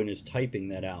Weirdwin is typing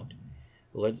that out,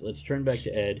 let's turn back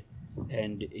to Ed,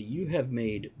 and you have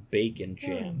made bacon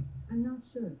jam. I'm not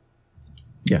sure.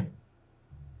 Yeah.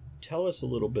 Tell us a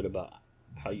little bit about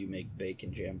how you make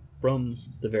bacon jam from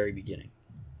the very beginning.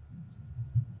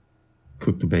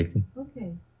 Cook the bacon.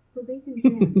 Okay, for bacon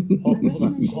jam. Oh, I hold on,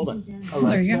 recommend hold on. bacon jam.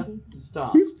 There you Alexa,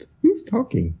 stop. Who's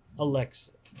talking?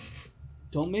 Alexa,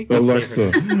 don't make me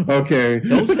Alexa. say her name. Okay.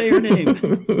 Don't say her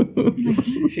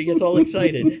name. She gets all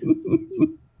excited.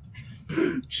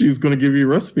 She was going to give you a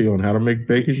recipe on how to make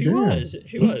bacon She jam. was.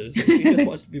 She just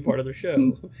wants to be part of the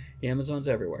show. Amazon's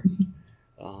everywhere.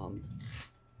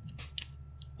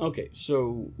 Okay,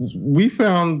 so We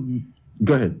found.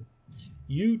 Go ahead.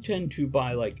 you tend to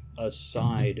buy like a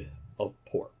side of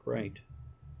pork, right?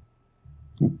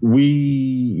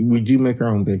 We do make our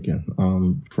own bacon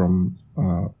from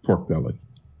pork belly.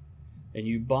 and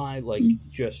you buy like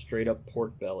just straight up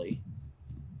pork belly.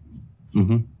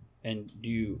 Mm-hmm. And do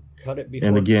you cut it before?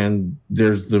 And again,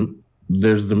 there's the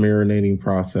marinating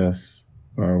process,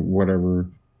 whatever,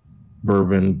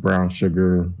 bourbon, brown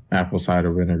sugar, apple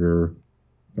cider vinegar,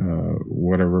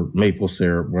 whatever, maple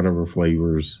syrup, whatever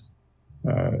flavors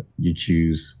you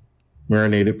choose.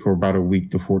 Marinate it for about a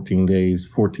week to 14 days.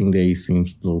 14 days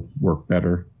seems to work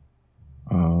better.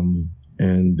 And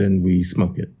then we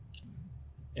smoke it.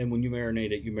 And when you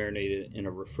marinate it in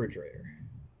a refrigerator.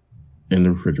 In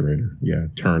the refrigerator, yeah.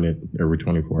 Turn it every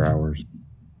 24 hours.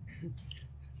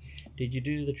 Did you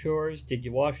do the chores? Did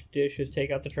you wash the dishes,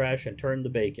 take out the trash, and turn the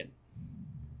bacon?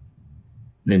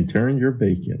 Then turn your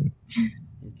bacon.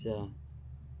 It's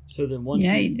so then once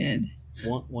you did.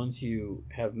 Once you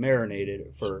have marinated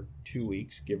it for 2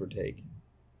 weeks, give or take,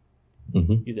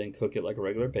 mm-hmm. you then cook it like a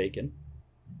regular bacon.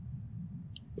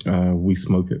 We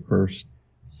smoke it first.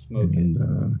 Smoke it.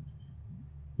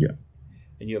 Yeah.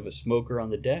 And you have a smoker on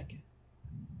the deck?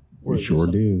 We sure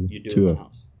do. You do in the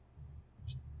house?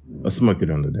 A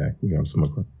smoker on the deck. We have a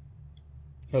smoker.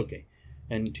 Okay.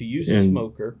 And to use a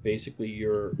smoker, basically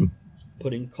you're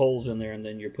putting coals in there and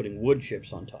then you're putting wood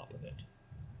chips on top of it.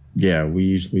 Yeah, we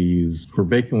usually use, for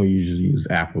bacon, we usually use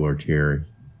apple or cherry.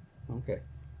 Okay.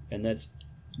 And that's,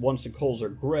 once the coals are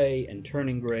gray and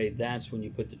turning gray, that's when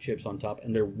you put the chips on top,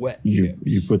 and they're wet chips.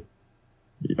 You put,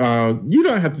 you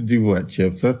don't have to do wet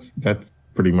chips. That's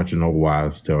pretty much an old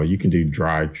wives' tale. You can do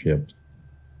dry chips.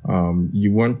 When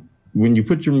you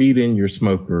put your meat in your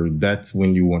smoker, that's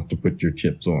when you want to put your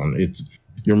chips on.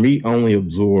 Your meat only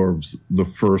absorbs the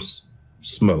first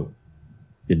smoke.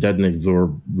 It doesn't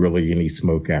absorb really any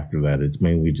smoke after that. It's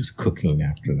mainly just cooking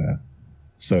after that.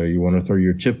 So you want to throw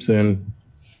your chips in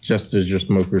just as your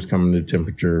smoker's coming to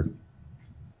temperature.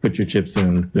 Put your chips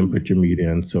in, then put your meat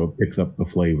in so it picks up the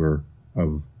flavor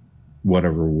of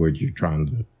whatever wood you're trying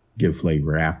to give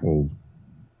flavor. Apple,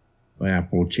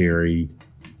 cherry,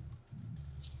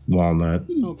 walnut.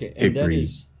 Okay, and that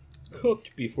is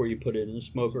cooked before you put it in the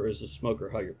smoker, or is the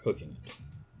smoker how you're cooking it?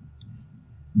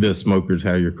 The smoker's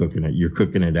how you're cooking it. You're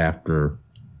cooking it after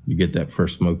you get that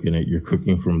first smoke in it. You're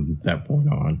cooking from that point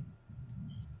on.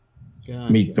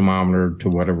 Gotcha. Meat thermometer to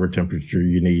whatever temperature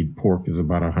you need. Pork is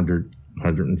about 100,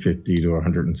 150 to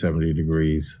 170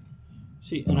 degrees.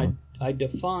 See, and I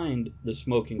defined the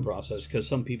smoking process because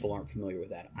some people aren't familiar with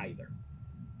that either.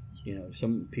 You know,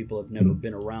 some people have never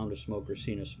been around a smoker,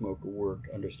 seen a smoker work,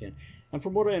 understand. And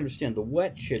from what I understand, the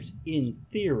wet chips, in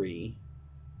theory,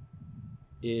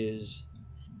 is...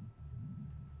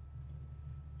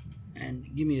 And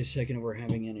give me a second, we're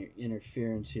having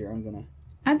interference here.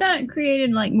 I thought it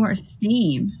created like more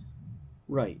steam.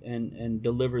 Right, and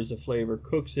delivers the flavor,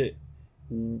 cooks it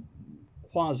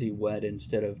quasi-wet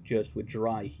instead of just with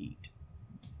dry heat.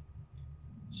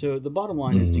 So the bottom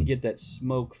line is to get that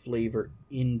smoke flavor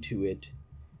into it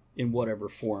in whatever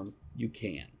form you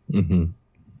can. Mm-hmm.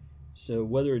 So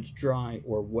whether it's dry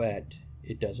or wet,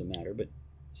 it doesn't matter, but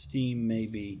steam may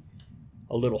be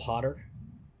a little hotter.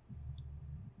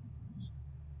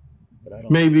 But I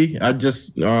don't Maybe. I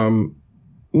just, did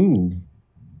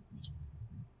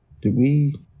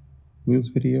we lose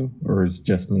video or is it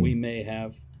just me? We may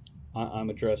have. I'm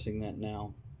addressing that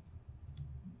now.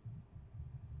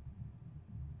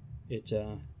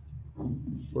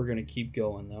 We're going to keep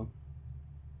going though.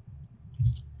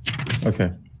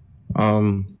 Okay.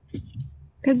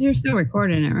 Because you're still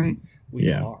recording it, right?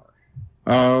 We are.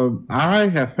 I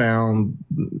have found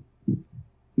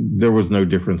there was no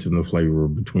difference in the flavor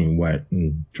between wet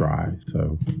and dry.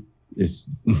 So it's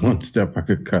one step I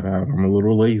could cut out. I'm a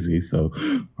little lazy, so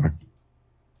I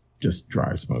just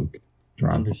dry smoke.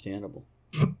 Understandable.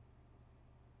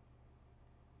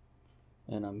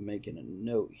 And I'm making a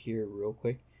note here real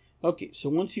quick. Okay, so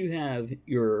once you have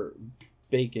your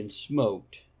bacon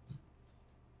smoked,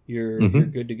 you're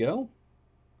good to go?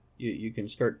 You can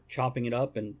start chopping it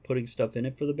up and putting stuff in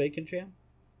it for the bacon jam?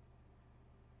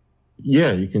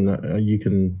 Yeah, you can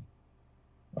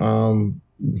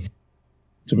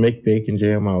to make bacon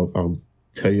jam, I'll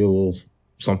tell you a little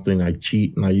something. I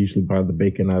cheat, and I usually buy the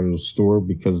bacon out of the store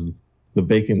because the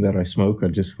bacon that I smoke, I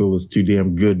just feel is too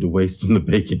damn good to waste in the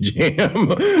bacon jam.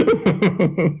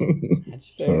 That's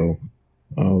fair.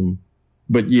 So,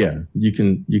 but yeah, you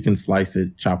can slice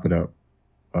it, chop it up,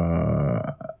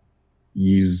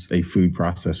 use a food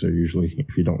processor usually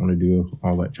if you don't want to do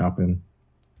all that chopping.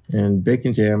 And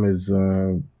bacon jam is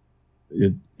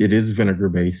it is vinegar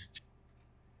based.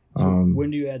 So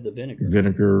when do you add the vinegar?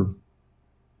 Vinegar.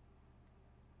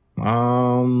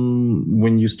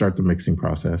 When you start the mixing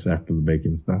process after the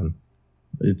bacon's done,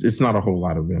 it's not a whole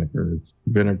lot of vinegar. It's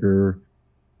vinegar,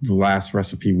 the last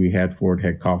recipe we had for it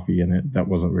had coffee in it. That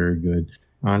wasn't very good.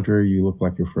 Andre, you look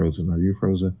like you're frozen. Are you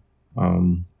frozen?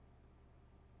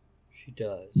 She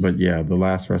does. But yeah, the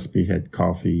last recipe had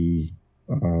coffee,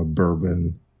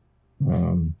 bourbon.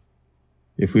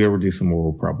 If we ever do some more,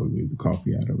 we'll probably leave the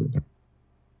coffee out of it.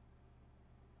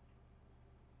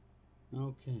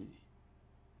 Okay.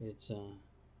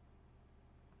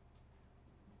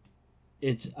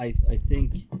 I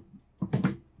think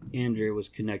Andrea was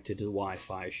connected to the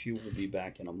Wi-Fi. She will be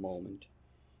back in a moment,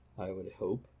 I would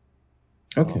hope.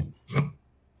 Okay.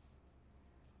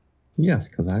 Yes,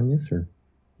 because I miss her.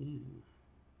 Yeah.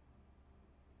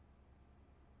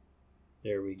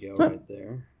 There we go, right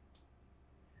there.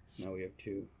 Now we have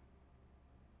two.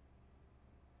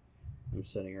 I'm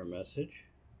sending her a message.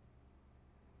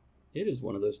 It is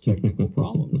one of those technical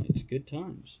problem nights. Good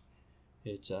times.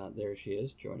 It's there she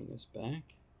is joining us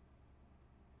back.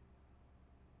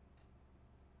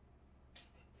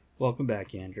 Welcome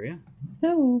back, Andrea.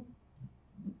 Hello.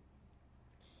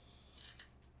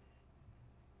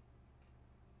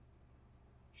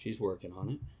 She's working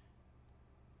on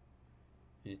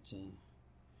it.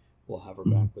 We'll have her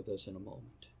back with us in a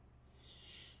moment.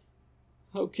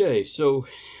 Okay, so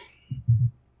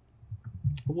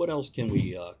what else can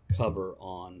we cover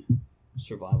on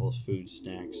Survival's Food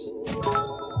Snacks?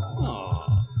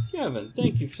 Aw, Kevin,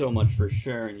 thank you so much for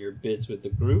sharing your bits with the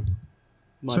group.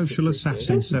 Much Social appreciated.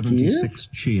 Assassin 76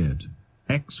 cheered.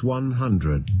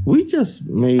 X100. We just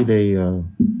made a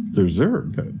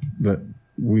dessert that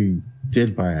we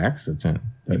did by accident.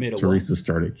 You made That a Teresa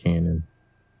started canning.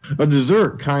 A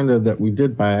dessert kind of that we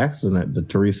did by accident that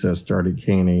Teresa started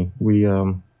canning. We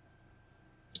had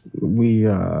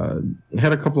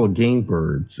a couple of game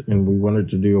birds and we wanted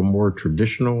to do a more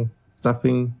traditional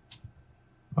stuffing.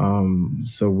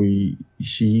 So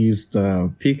she used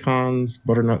pecans,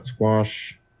 butternut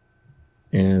squash,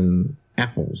 and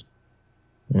apples,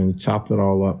 and chopped it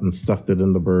all up and stuffed it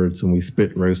in the birds, and we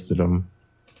spit roasted them.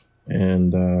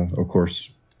 And of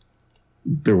course,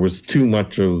 there was too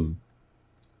much of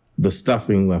the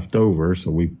stuffing left over,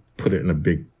 so we put it in a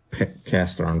big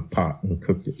cast iron pot and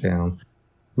cooked it down.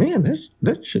 Man,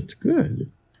 that shit's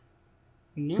good.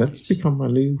 Nice. That's become my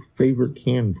new favorite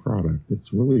canned product.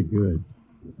 It's really good.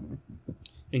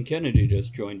 And Kennedy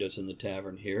just joined us in the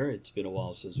tavern here. It's been a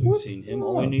while since we've What seen him. up?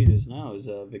 All we need is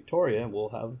Victoria. We'll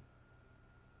have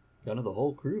kind of the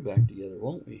whole crew back together,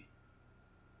 won't we?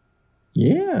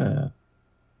 Yeah.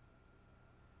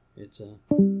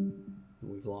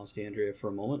 We've lost Andrea for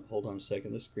a moment. Hold on a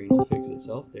second. The screen will fix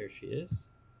itself. There she is.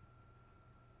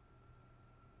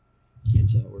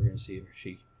 We're going to see if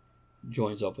she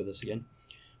joins up with us again.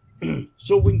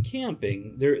 So when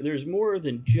camping, there's more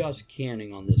than just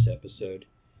canning on this episode.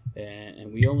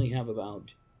 And we only have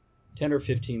about 10 or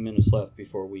 15 minutes left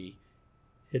before we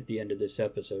hit the end of this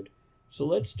episode. So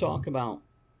let's talk about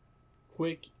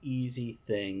quick, easy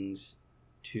things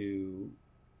to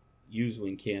use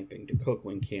when camping, to cook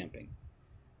when camping.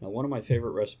 Now, one of my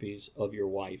favorite recipes of your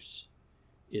wife's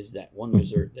is that one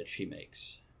dessert that she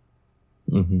makes.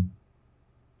 Mm-hmm.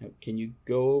 Now, can you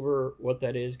go over what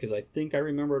that is? Because I think I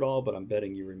remember it all, but I'm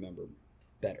betting you remember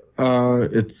better.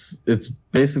 It's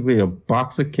basically a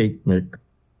box of cake mix,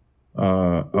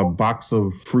 a box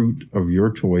of fruit of your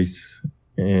choice,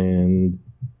 and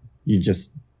you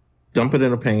just dump it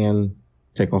in a pan,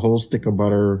 take a whole stick of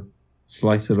butter,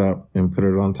 slice it up, and put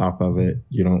it on top of it.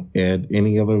 You don't add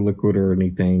any other liquid or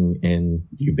anything, and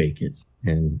you bake it.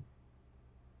 And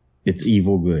it's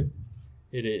evil good.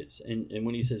 It is. And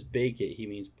when he says bake it, he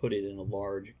means put it in a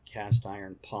large cast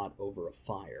iron pot over a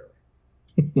fire.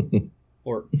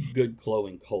 Or good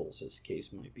glowing coals, as the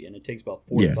case might be. And it takes about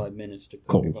 45 minutes to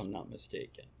cook, if I'm not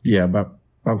mistaken. Yeah, about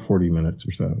 40 minutes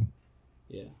or so.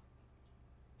 Yeah.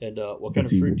 And what kind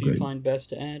of fruit do you find best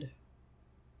to add?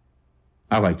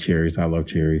 I like cherries. I love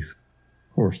cherries.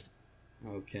 Of course.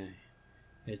 Okay.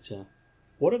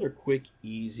 What other quick,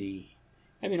 easy...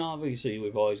 I mean, obviously,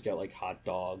 we've always got, like, hot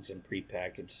dogs and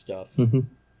prepackaged stuff. Mm-hmm.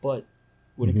 But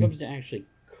when it comes to actually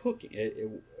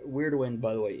cooking... Weird Wind,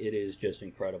 by the way, it is just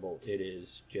incredible. It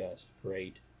is just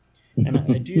great.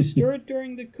 And do you stir it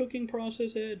during the cooking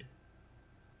process, Ed?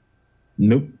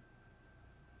 Nope.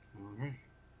 All right.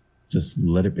 Just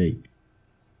let it bake.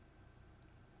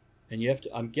 And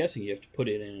I'm guessing you have to put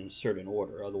it in a certain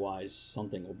order, otherwise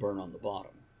something will burn on the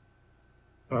bottom.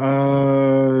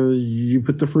 You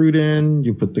put the fruit in,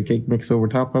 you put the cake mix over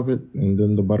top of it, and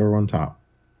then the butter on top.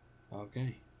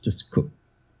 Okay. Just cook.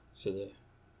 So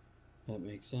that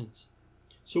makes sense.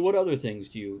 So what other things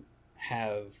do you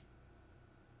have?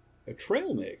 A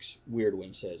trail mix, Weird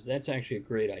Wind says. That's actually a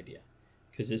great idea.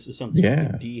 Because this is something you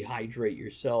can dehydrate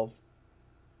yourself.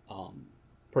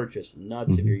 purchase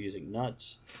nuts if you're using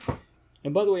nuts.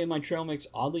 And by the way, in my trail mix,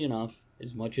 oddly enough,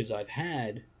 as much as I've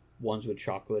had ones with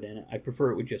chocolate in it, I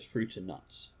prefer it with just fruits and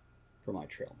nuts for my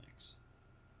trail mix.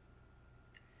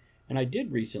 And I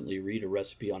did recently read a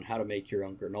recipe on how to make your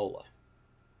own granola,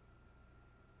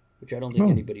 which I don't think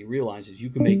anybody realizes. You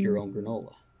can make your own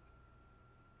granola.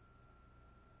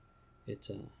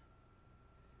 It's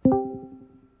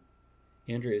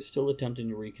Andrea is still attempting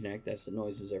to reconnect. That's the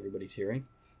noises everybody's hearing.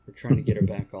 We're trying to get her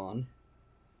back on.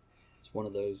 It's one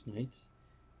of those nights.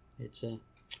 It's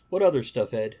what other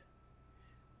stuff, Ed?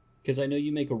 Because I know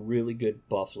you make a really good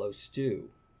buffalo stew.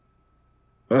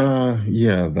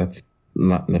 Yeah, that's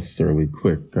not necessarily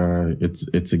quick.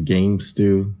 It's a game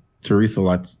stew. Teresa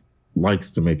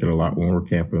likes to make it a lot when we're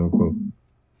camping with a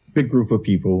big group of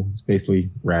people. It's basically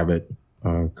rabbit,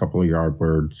 a couple of yard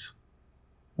birds,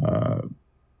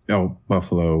 elk,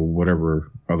 buffalo, whatever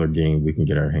other game we can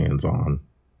get our hands on.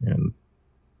 And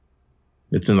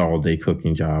it's an all-day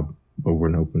cooking job over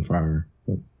an open fire.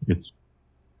 But it's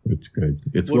good.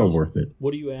 It's well worth it.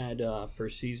 What do you add for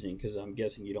seasoning? Because I'm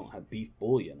guessing you don't have beef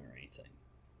bouillon or anything.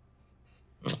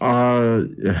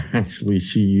 Actually,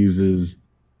 she uses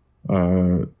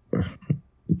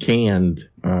canned,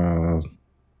 not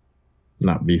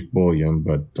beef bouillon,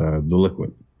 but the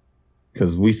liquid.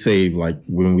 Because we save, like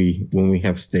when we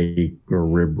have steak or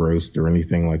rib roast or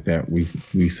anything like that, we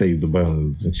save the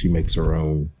bones, and she makes her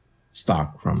own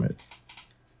stock from it.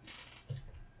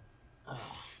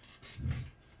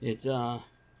 It's let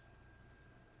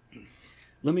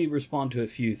me respond to a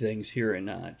few things here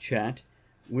in chat.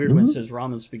 Weirdwin says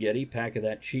ramen spaghetti, pack of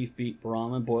that chief beef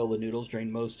ramen, boil the noodles, drain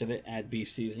most of it, add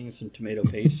beef seasoning, some tomato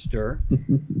paste, stir.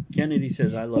 Kennedy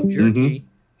says I love jerky.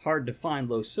 Hard to find,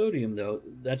 low sodium though.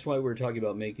 That's why we're talking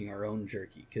about making our own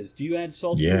jerky. Because do you add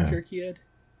salt to your jerky, Ed?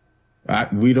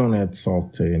 We don't add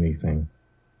salt to anything.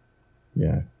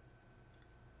 Yeah.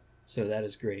 So that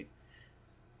is great.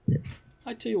 Yeah.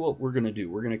 I tell you what we're going to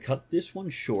do. We're going to cut this one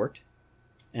short.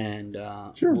 And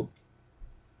sure.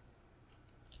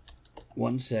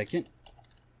 One second.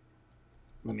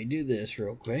 Let me do this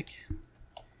real quick.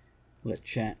 Let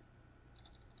chat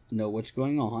know what's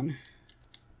going on.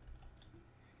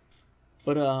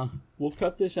 But we'll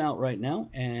cut this out right now.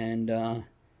 And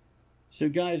so,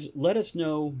 guys, let us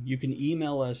know. You can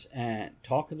email us at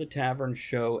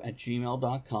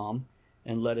talkofthetavernshow@gmail.com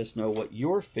and let us know what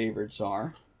your favorites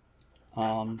are.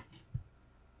 And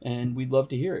we'd love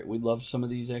to hear it. We'd love some of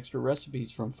these extra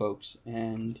recipes from folks.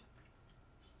 And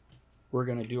we're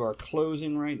going to do our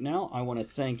closing right now. I want to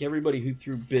thank everybody who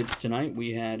threw bits tonight.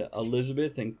 We had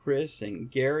Elizabeth and Chris and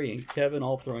Gary and Kevin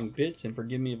all throwing bits. And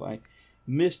forgive me if I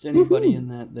missed anybody in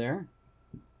that there.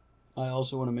 I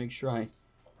also want to make sure I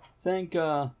thank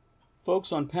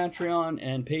folks on Patreon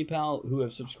and PayPal who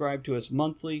have subscribed to us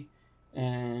monthly.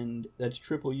 And that's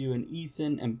Triple U and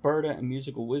Ethan and Berta and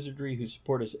Musical Wizardry who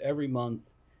support us every month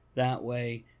that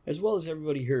way, as well as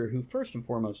everybody here who first and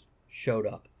foremost showed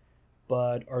up.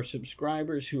 But our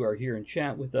subscribers who are here in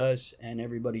chat with us and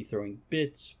everybody throwing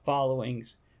bits,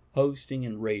 followings, hosting,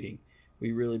 and rating.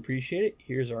 We really appreciate it.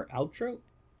 Here's our outro.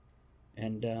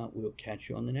 And we'll catch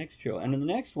you on the next show. And the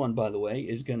next one, by the way,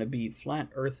 is going to be Flat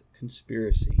Earth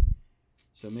Conspiracy.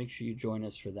 So make sure you join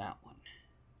us for that one.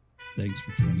 Thanks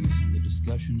for joining us in the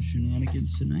discussion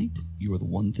shenanigans tonight. You are the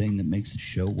one thing that makes the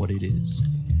show what it is.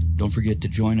 Don't forget to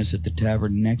join us at the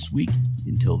tavern next week.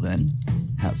 Until then,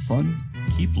 have fun,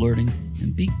 keep learning,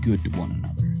 and be good to one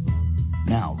another.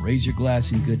 Now, raise your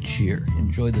glass in good cheer.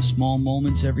 Enjoy the small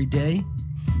moments every day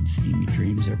and steamy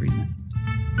dreams every night.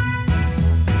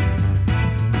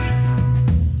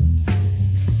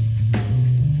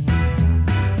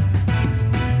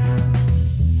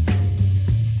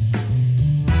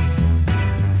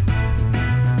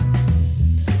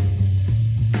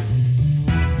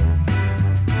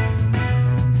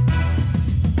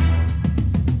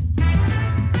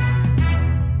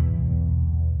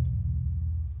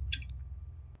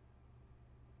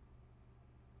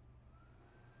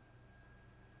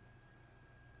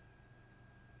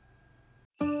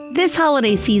 This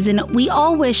holiday season, we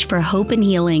all wish for hope and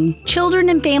healing. Children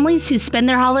and families who spend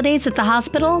their holidays at the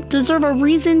hospital deserve a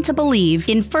reason to believe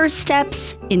in first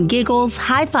steps, in giggles,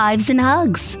 high fives, and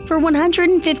hugs. For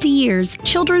 150 years,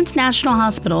 Children's National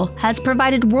Hospital has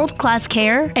provided world-class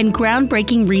care and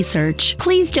groundbreaking research.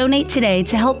 Please donate today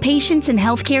to help patients and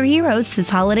healthcare heroes this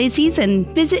holiday season.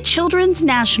 Visit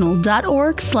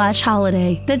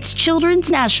childrensnational.org/holiday. That's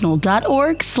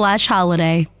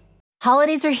childrensnational.org/holiday.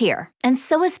 Holidays are here, and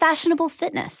so is fashionable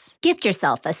fitness. Gift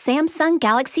yourself a Samsung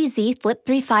Galaxy Z Flip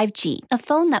 3 5G, a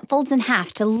phone that folds in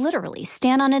half to literally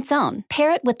stand on its own. Pair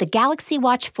it with the Galaxy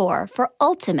Watch 4 for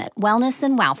ultimate wellness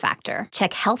and wow factor.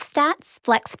 Check health stats,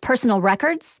 flex personal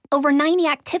records. Over 90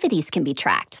 activities can be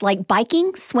tracked, like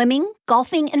biking, swimming,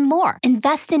 golfing, and more.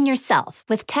 Invest in yourself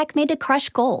with tech made to crush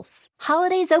goals.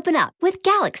 Holidays open up with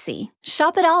Galaxy.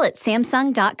 Shop it all at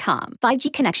Samsung.com.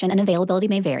 5G connection and availability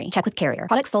may vary. Check with carrier.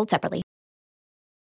 Products sold separately.